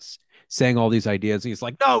movie is, saying all these ideas. He's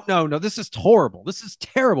like, no, this is horrible. This is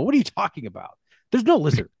terrible. What are you talking about? There's no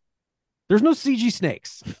lizard. There's no CG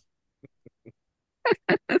snakes.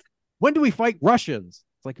 When do we fight Russians?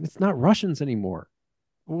 It's like, it's not Russians anymore.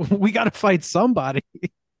 We got to fight somebody.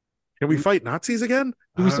 Can we fight Nazis again?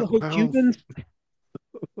 Do we still hate Cubans?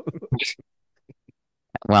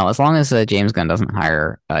 Well, as long as James Gunn doesn't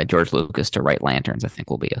hire George Lucas to write Lanterns, I think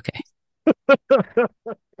we'll be okay.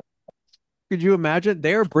 Could you imagine?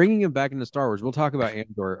 They're bringing him back into Star Wars. We'll talk about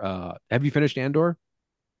Andor. Have you finished Andor?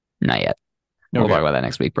 Not yet. We'll talk about that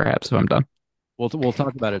next week, perhaps, if I'm done. We'll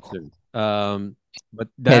talk about it soon. But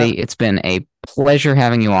Teddy, it's been a pleasure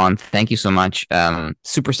having you on. Thank you so much.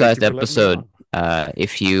 Supersized episode.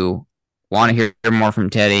 If you want to hear more from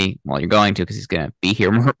Teddy, well, you're going to, because he's going to be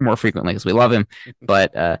here more frequently because we love him.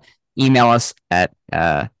 But email us at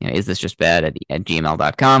isthisjustbad at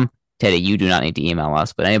gmail.com. Teddy, you do not need to email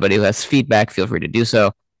us, but anybody who has feedback, feel free to do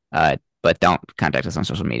so. But don't contact us on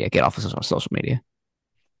social media. Get off of social media.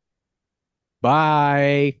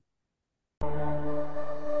 Bye.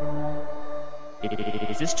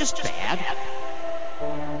 Is this just bad?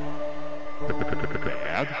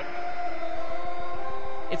 Bad?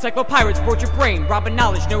 It's like what pirates board your brain, robbing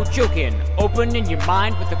knowledge, no joking. Opening your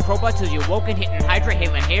mind with the crowbar till you're woken, hitting Hydra,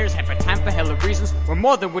 hailing hairs, have a time for hella reasons. We're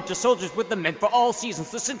more than winter soldiers with the men for all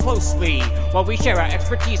seasons. Listen closely while we share our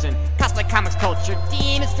expertise in cosmic comics culture.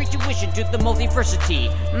 Demons free tuition to the multiversity.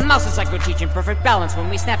 Mouse and psycho teaching perfect balance when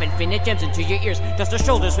we snap infinite gems into your ears. Dust our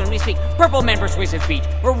shoulders when we speak. Purple man persuasive beat.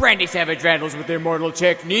 We're Randy Savage Randalls with immortal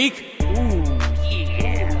technique. Ooh.